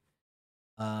correctly.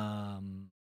 And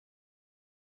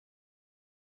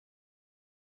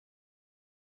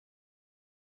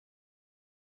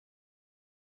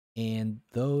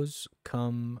those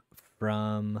come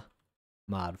from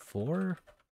mod 4.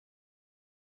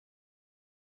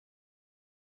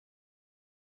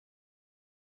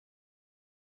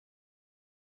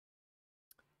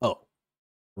 Oh,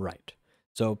 right.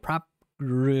 So prop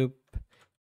group,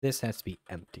 this has to be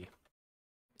empty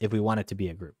if we want it to be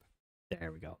a group.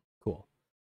 There we go. Cool.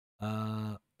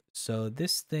 So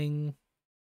this thing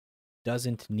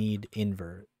doesn't need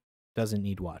invert. Doesn't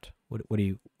need what? What are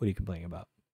you complaining about?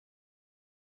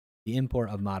 The import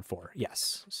of mod 4.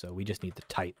 Yes. So we just need the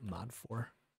type mod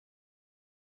 4.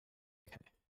 Okay.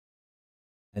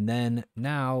 And then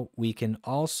now we can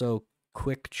also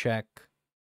quick check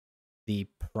the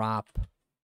prop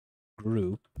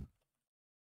group, I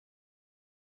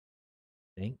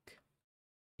think,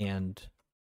 and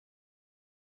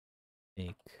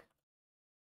make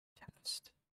test.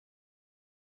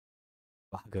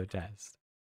 Go test.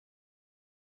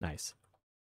 Nice.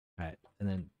 All right. And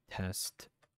then test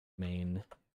main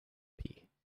P.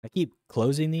 I keep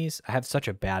closing these. I have such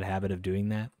a bad habit of doing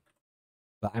that.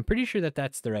 But I'm pretty sure that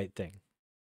that's the right thing.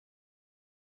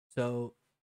 So,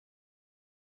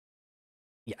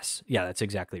 yes. Yeah, that's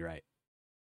exactly right.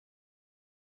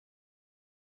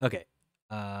 Okay.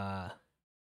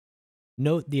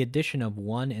 Note the addition of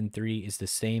 1 and 3 is the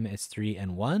same as 3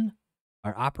 and 1.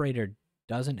 Our operator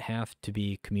doesn't have to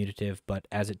be commutative, but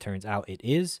as it turns out, it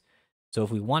is. So if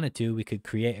we wanted to, we could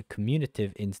create a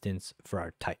commutative instance for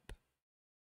our type.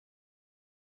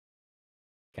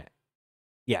 Okay.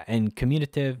 Yeah, and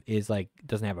commutative is like,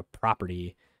 doesn't have a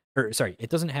property, or sorry, it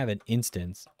doesn't have an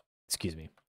instance. Excuse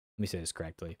me. Let me say this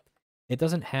correctly. It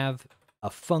doesn't have a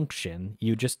function.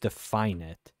 You just define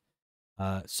it.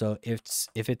 So if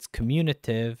it's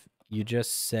commutative, you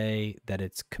just say that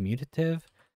it's commutative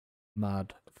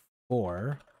mod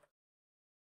 4,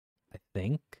 I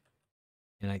think.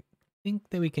 And I think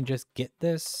that we can just get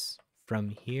this from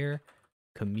here.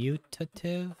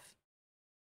 Commutative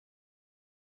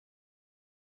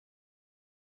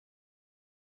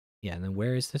Yeah, and then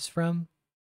where is this from?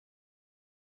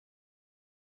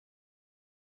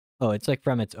 Oh, it's like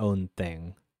from its own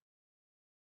thing.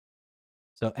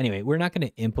 So anyway, we're not going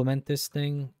to implement this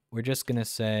thing. We're just going to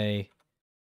say,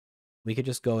 we could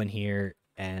just go in here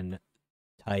and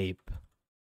type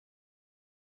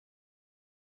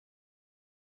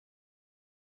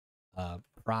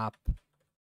prop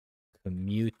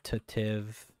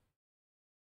commutative.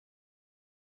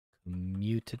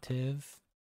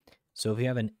 So if we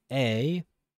have an A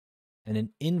and an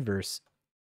inverse,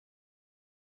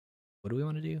 what do we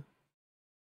want to do?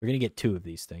 We're going to get two of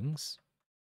these things,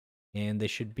 and they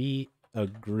should be a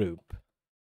group.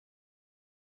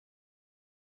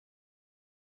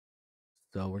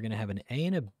 So we're going to have an A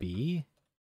and a B,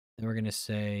 and we're going to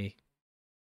say,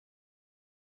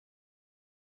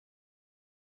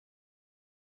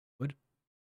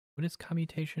 what is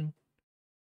commutation?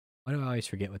 Why do I always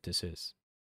forget what this is?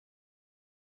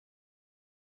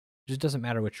 It just doesn't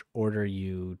matter which order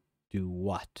you do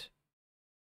what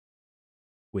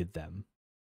with them.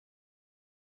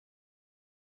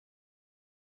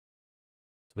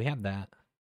 So we have that.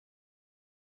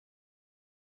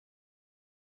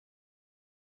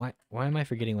 Why am I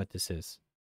forgetting what this is?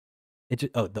 It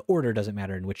just, oh, the order doesn't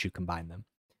matter in which you combine them.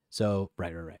 So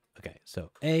right. Okay,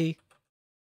 so A,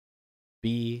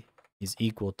 B is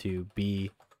equal to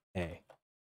B, A.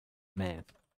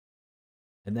 Math.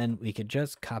 And then we could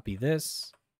just copy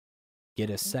this, get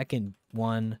a second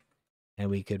one, and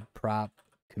we could prop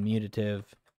commutative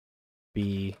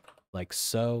B like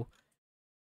so.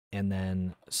 And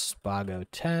then spago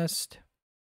test.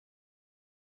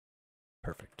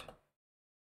 Perfect.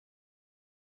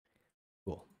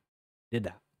 Cool. Did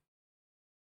that.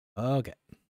 Okay.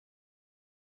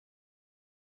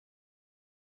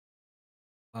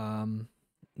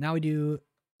 Now we do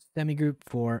semigroup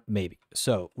for maybe.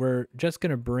 So we're just going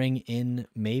to bring in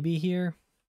maybe here.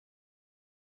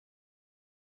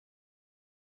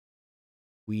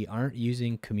 We aren't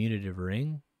using commutative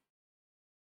ring.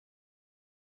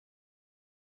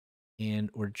 And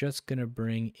we're just going to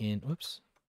bring in, whoops,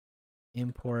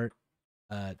 import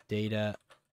data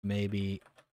maybe.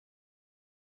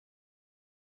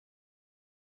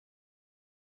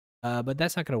 But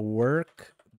that's not going to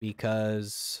work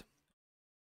because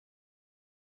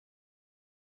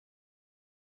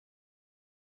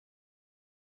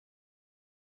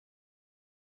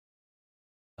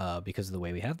of the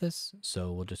way we have this.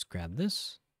 So we'll just grab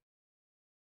this.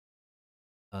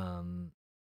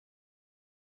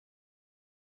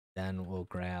 Then we'll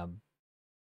grab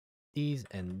these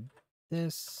and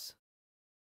this.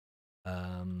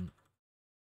 So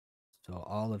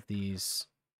all of these.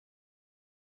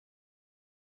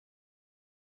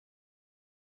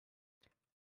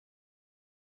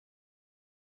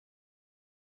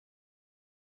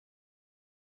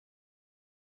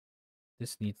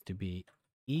 This needs to be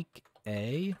eq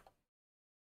a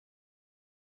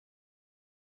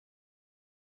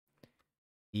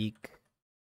eq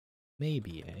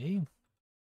maybe a.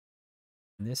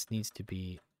 And this needs to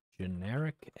be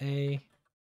generic a,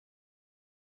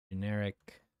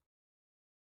 generic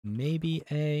maybe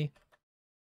a,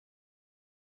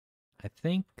 I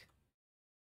think.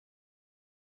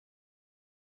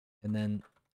 And then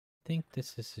I think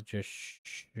this is to just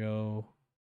show.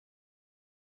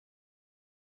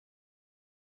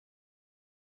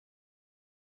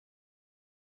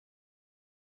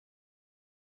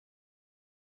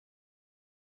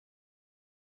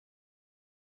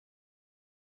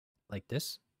 Like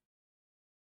this.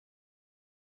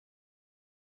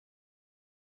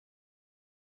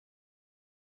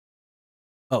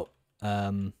 Oh,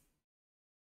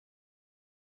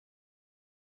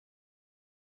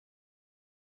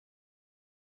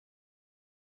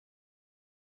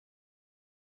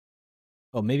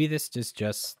 oh, maybe this is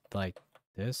just like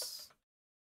this.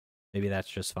 Maybe that's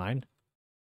just fine.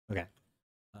 Okay.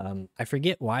 I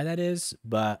forget why that is,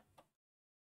 but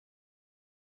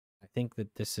I think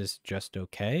that this is just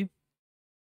okay.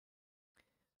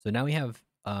 So now we have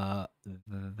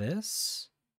this,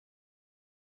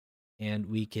 and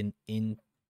we can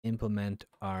implement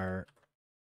our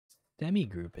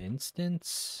semigroup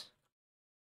instance.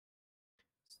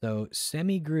 So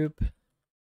semigroup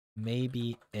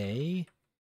maybe A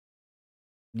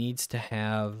needs to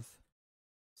have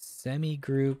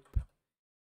semigroup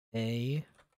A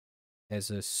as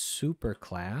a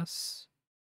superclass,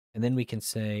 and then we can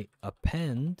say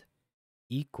append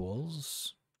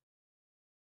equals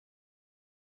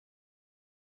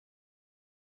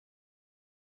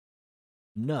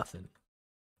nothing.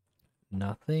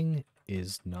 Nothing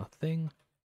is nothing.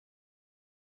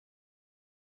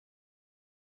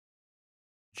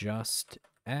 Just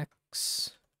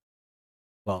x.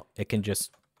 Well, it can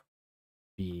just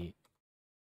be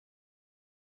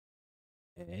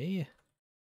a.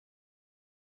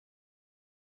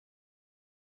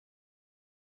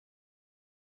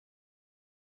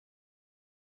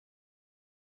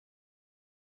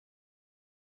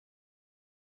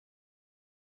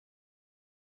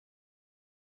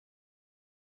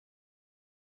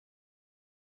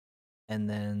 And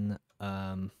then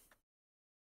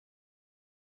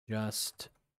just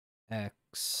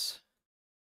x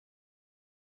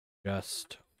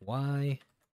just y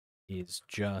is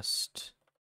just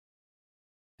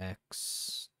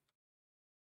x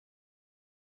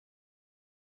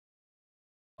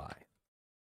y.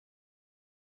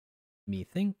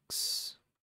 Methinks.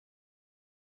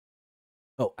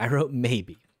 Oh, I wrote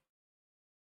maybe.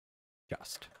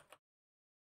 Just.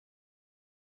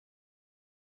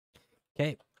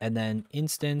 Okay, and then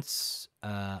instance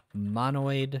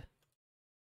monoid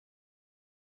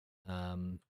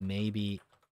maybe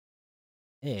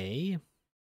a.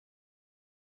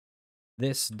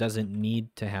 This doesn't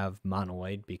need to have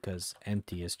monoid because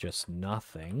empty is just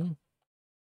nothing.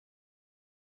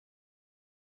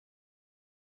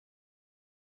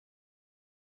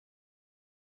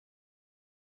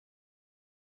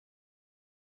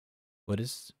 What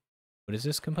is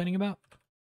this complaining about?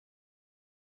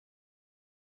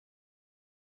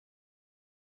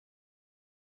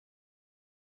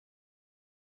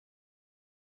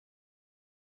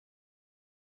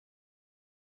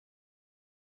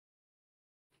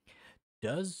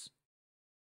 Does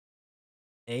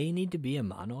A need to be a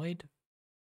monoid?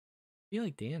 I feel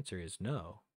like the answer is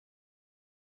no.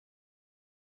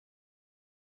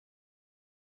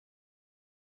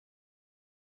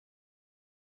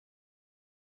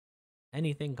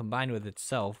 Anything combined with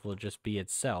itself will just be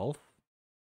itself.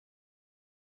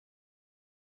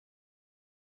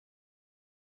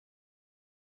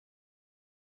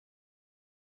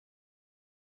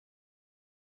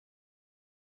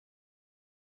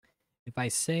 If I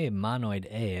say monoid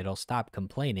A, it'll stop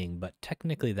complaining, but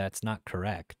technically that's not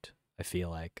correct, I feel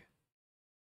like.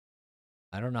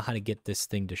 I don't know how to get this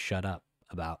thing to shut up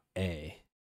about A.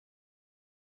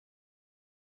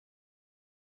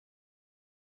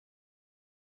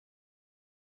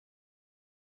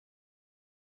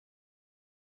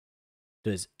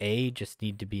 Does A just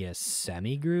need to be a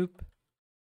semigroup?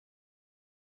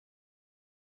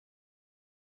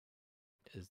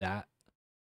 Is that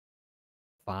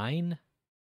fine?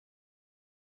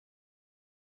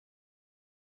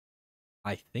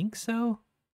 I think so.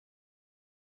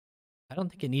 I don't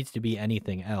think it needs to be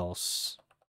anything else.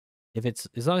 If it's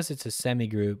as long as it's a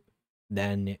semigroup,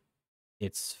 then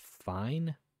it's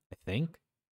fine, I think.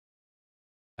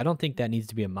 I don't think that needs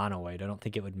to be a monoid. I don't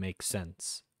think it would make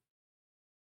sense.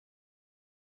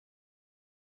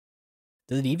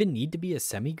 Does it even need to be a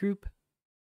semigroup?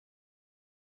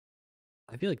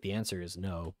 I feel like the answer is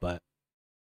no, but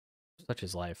such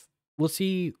is life. We'll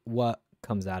see what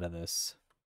comes out of this.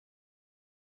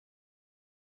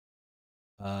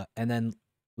 And then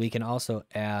we can also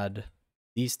add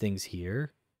these things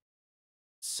here.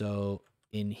 So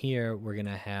in here, we're going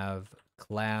to have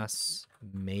class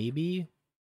maybe.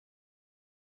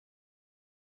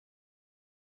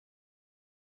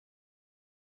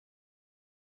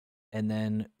 And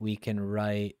then we can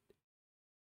write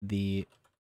the...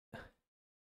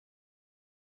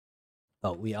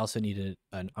 Oh, we also need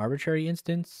an arbitrary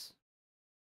instance.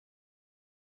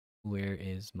 Where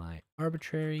is my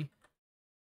arbitrary?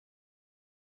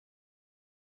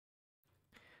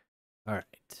 All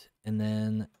right. And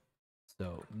then,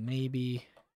 so maybe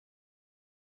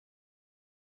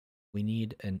we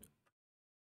need an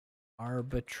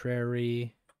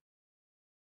arbitrary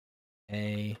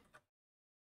A,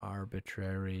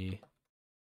 arbitrary,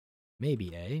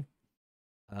 maybe A.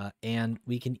 And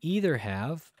we can either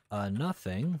have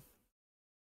nothing,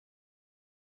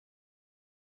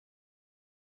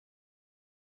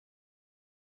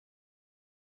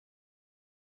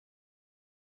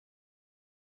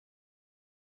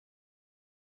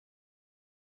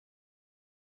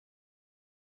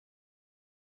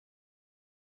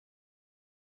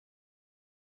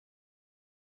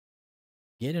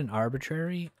 get an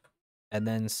arbitrary, and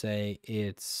then say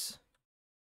it's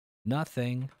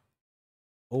nothing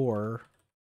or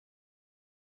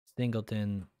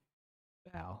singleton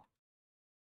val.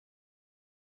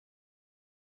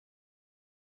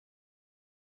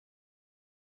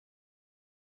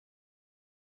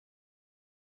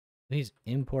 Please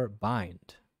import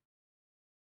bind.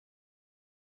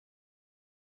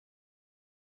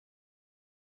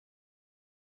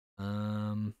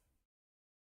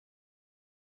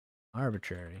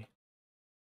 Arbitrary.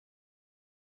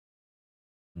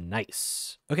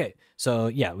 Nice. Okay, so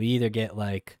yeah, we either get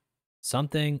like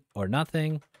something or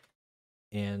nothing,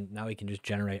 and now we can just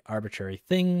generate arbitrary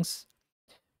things,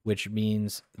 which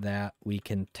means that we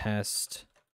can test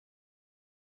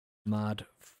mod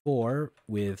 4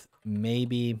 with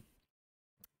maybe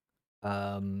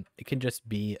it can just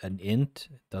be an int.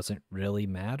 It doesn't really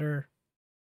matter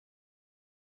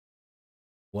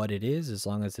what it is as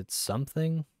long as it's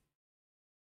something.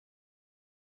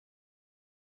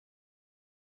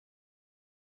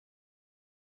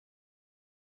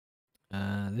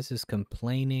 This is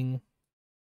complaining.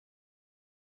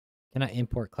 Can I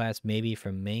import class maybe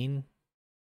from main?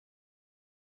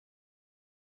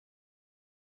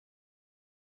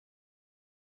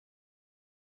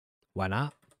 Why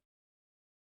not?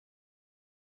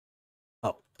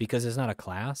 Oh, because it's not a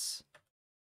class?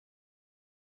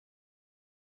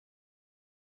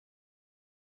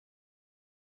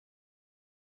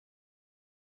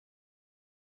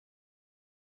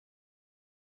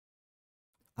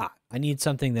 Ah, I need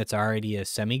something that's already a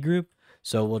semigroup,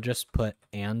 so we'll just put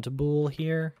and bool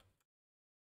here.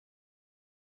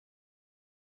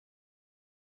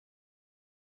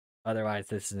 Otherwise,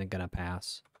 this isn't going to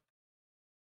pass.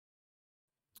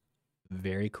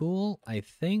 Very cool. I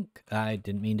think I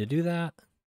didn't mean to do that.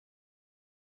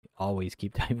 Always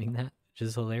keep typing that, which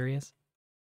is hilarious.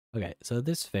 Okay, so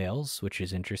this fails, which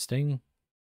is interesting.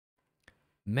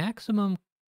 Maximum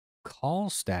call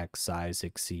stack size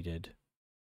exceeded.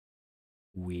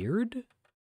 Weird.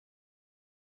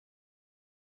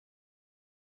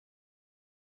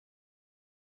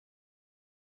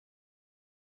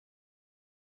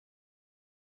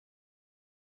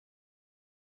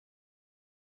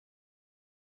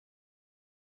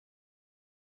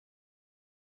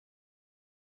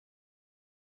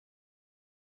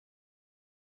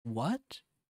 What?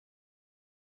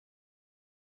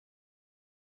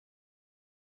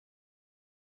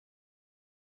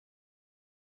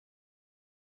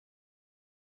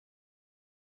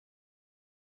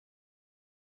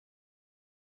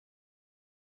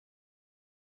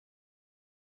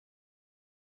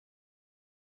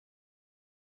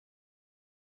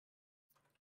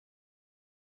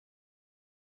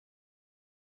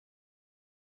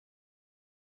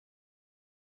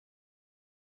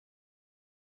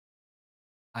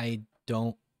 I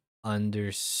don't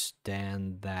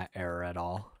understand that error at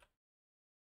all.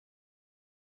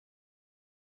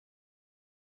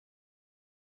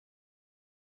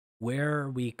 Where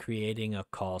are we creating a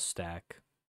call stack?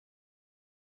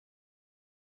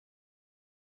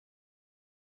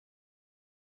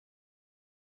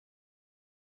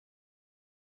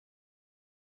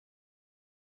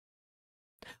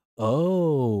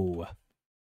 Oh.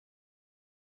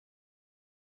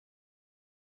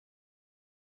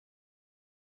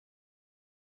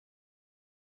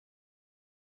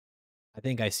 I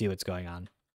think I see what's going on.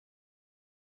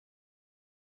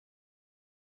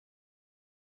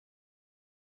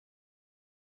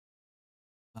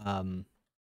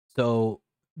 So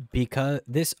because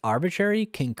this arbitrary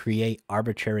can create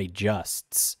arbitrary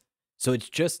justs. So it's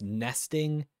just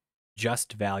nesting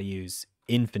just values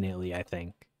infinitely, I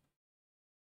think.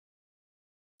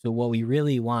 So what we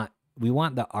really want, we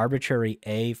want the arbitrary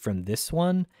A from this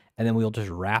one, and then we'll just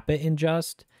wrap it in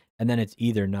just, and then it's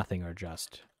either nothing or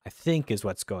just, I think is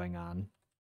what's going on.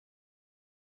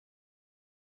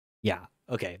 Yeah,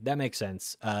 okay, that makes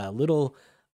sense. A little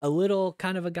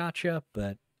kind of a gotcha,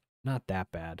 but not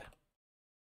that bad.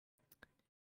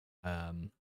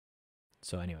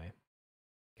 So anyway,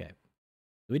 okay,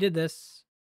 we did this,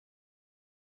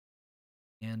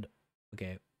 and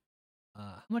okay,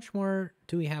 how much more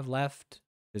do we have left?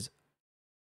 Because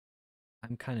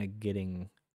I'm kind of getting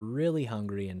really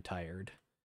hungry and tired.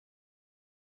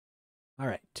 All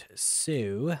right,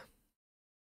 so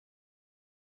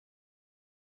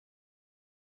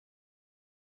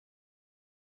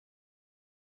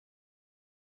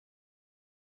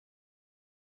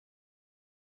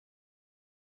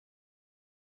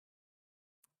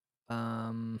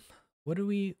what are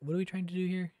we trying to do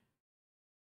here?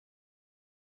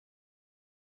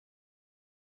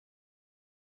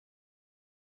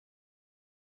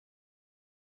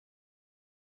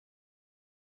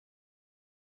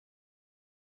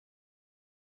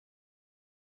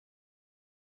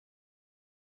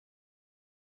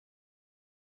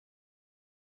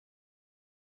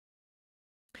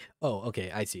 Oh,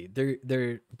 okay, I see.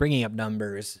 They're bringing up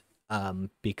numbers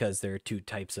because there are two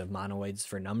types of monoids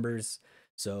for numbers.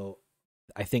 So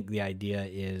I think the idea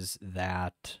is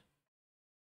that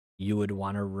you would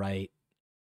want to write,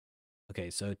 okay,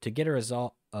 so to get a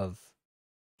result of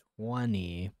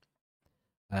 20,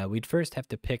 we'd first have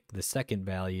to pick the second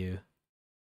value.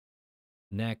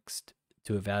 Next,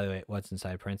 to evaluate what's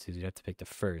inside parentheses, you have to pick the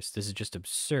first. This is just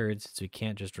absurd since we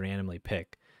can't just randomly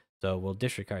pick. So we'll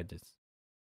disregard this.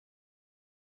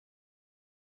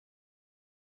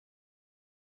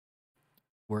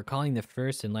 We're calling the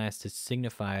first and last to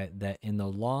signify that in the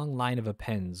long line of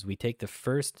appends, we take the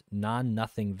first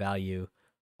non-nothing value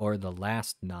or the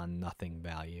last non-nothing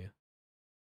value.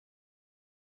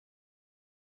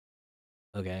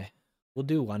 Okay. We'll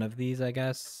do one of these, I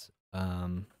guess.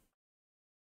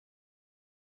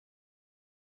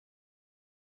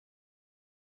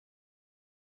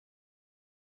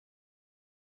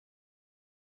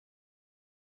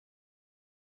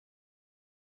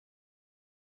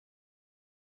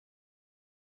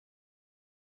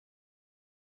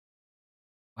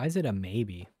 Why is it a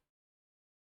maybe?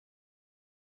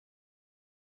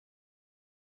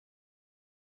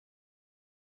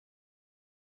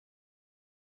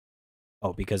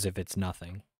 Oh, because if it's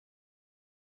nothing.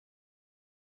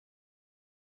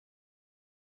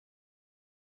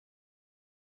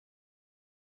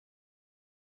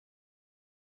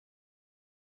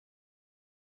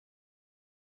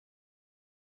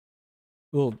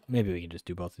 Well, maybe we can just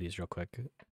do both of these real quick.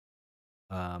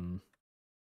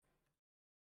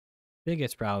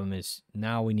 Biggest problem is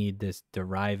now we need this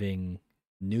deriving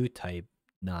new type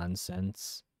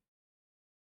nonsense.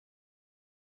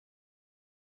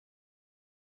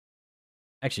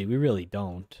 Actually, we really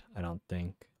don't, I don't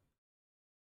think.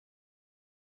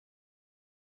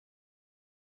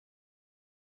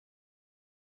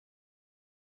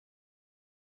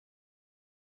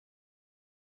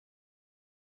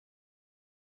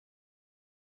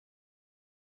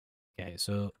 Okay,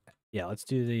 so yeah, let's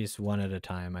do these one at a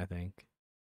time, I think.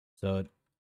 So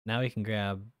now we can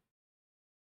grab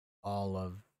all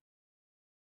of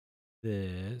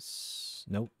this.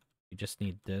 Nope, we just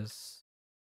need this.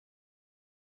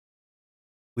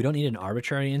 We don't need an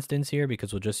arbitrary instance here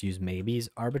because we'll just use maybe's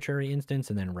arbitrary instance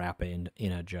and then wrap it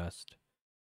in adjust.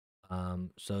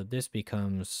 So this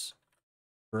becomes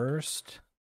first.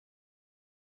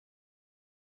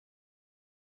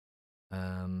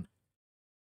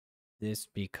 This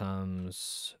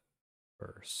becomes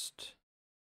first.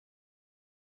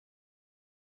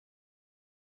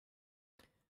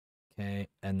 Okay,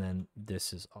 and then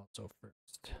this is also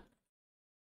first.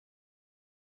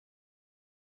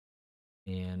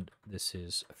 And this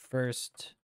is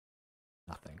first,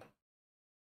 nothing.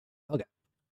 Okay.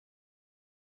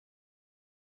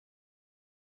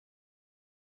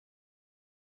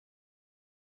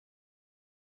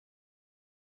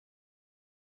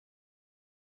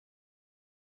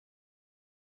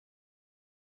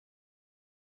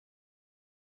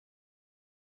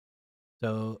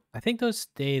 So I think those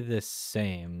stay the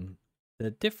same.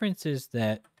 The difference is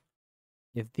that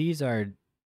if these are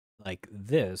like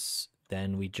this,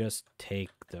 then we just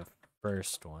take the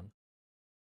first one.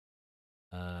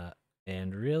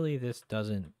 And really this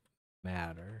doesn't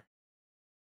matter.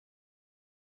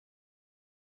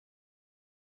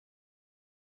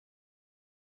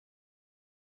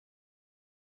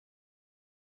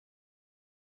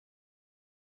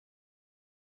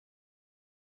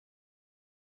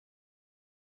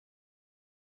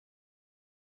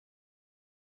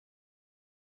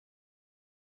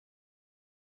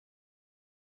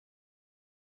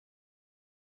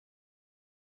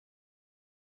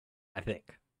 I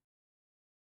think.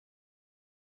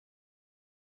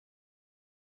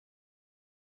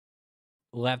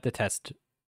 We'll have to test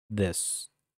this.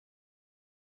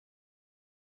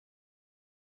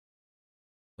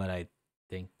 But I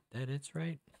think that it's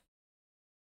right.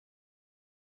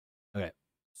 Okay.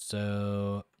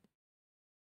 So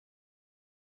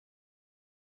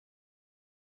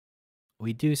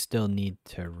we do still need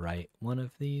to write one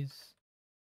of these.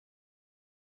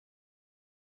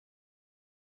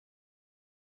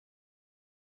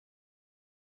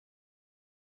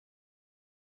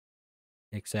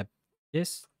 Except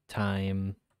this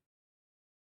time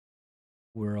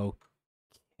we're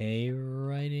okay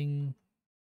writing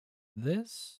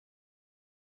this.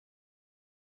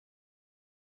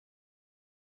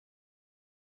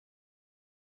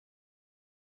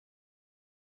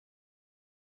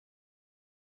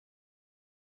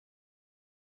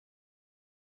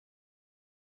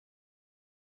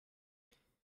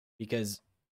 Because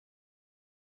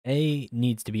A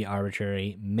needs to be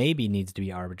arbitrary, maybe needs to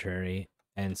be arbitrary,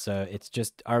 and so it's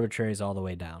just arbitraries all the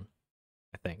way down,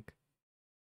 I think.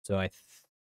 So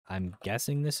I'm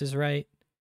guessing this is right.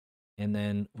 And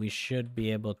then we should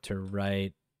be able to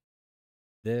write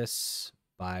this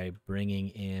by bringing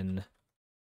in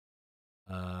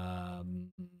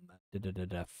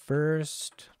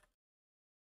first,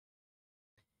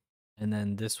 And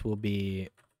then this will be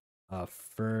a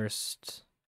first.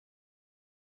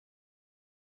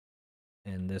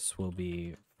 And this will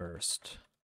be first.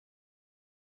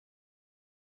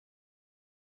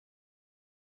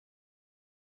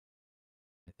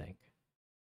 I think.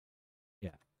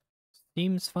 Yeah.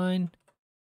 Seems fine.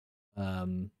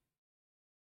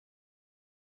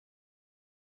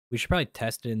 We should probably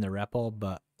test it in the REPL,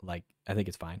 but like I think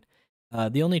it's fine.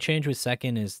 The only change with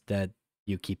second is that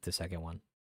you keep the second one.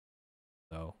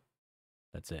 So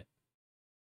that's it.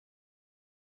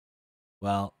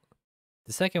 Well,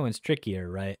 the second one's trickier,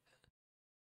 right?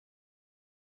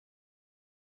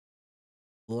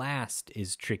 Last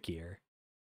is trickier.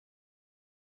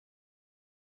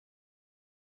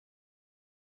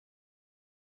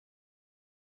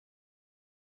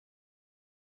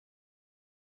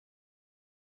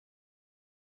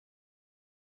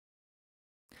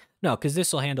 No, because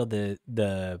this will handle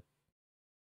the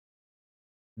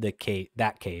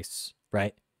case,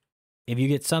 right? If you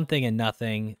get something and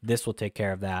nothing, this will take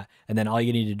care of that. And then all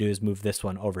you need to do is move this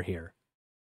one over here.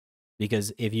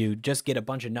 Because if you just get a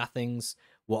bunch of nothings,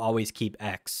 we'll always keep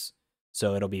X.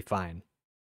 So it'll be fine.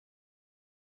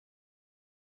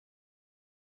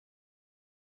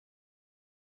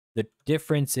 The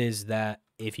difference is that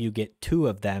if you get 2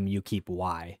 of them, you keep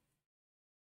Y.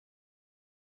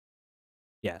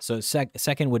 Yeah, so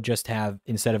second would just have,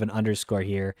 instead of an underscore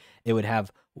here, it would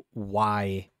have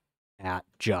Y at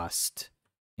just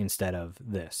instead of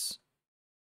this.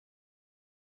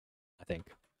 I think.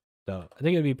 So I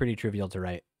think it would be pretty trivial to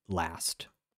write last.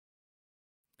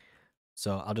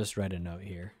 So I'll just write a note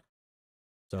here.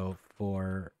 So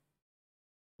for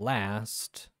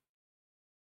last,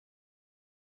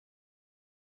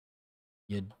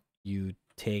 you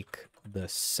take the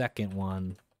second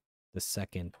one, the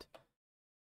second.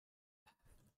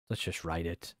 Let's just write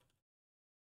it.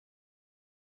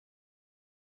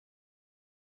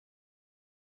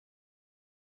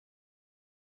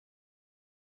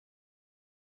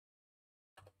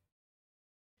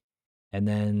 And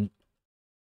then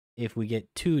if we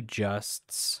get 2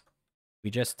 justs, we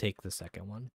just take the second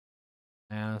one.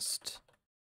 Last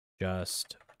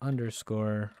just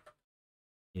underscore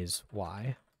is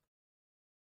Y.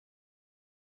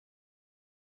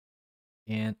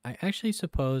 And I actually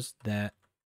suppose that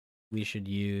we should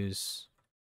use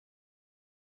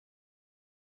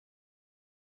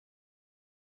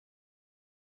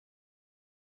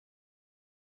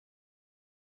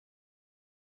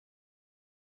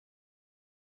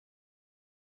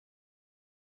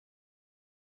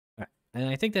and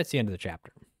I think that's the end of the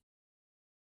chapter.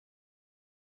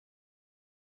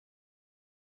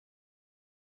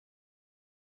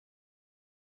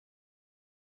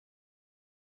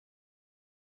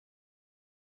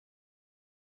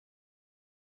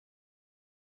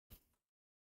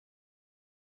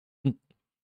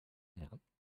 Yeah.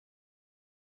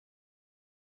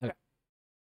 Okay.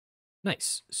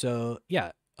 Nice. So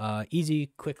yeah,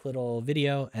 easy, quick little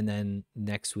video, and then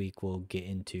next week we'll get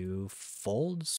into folds.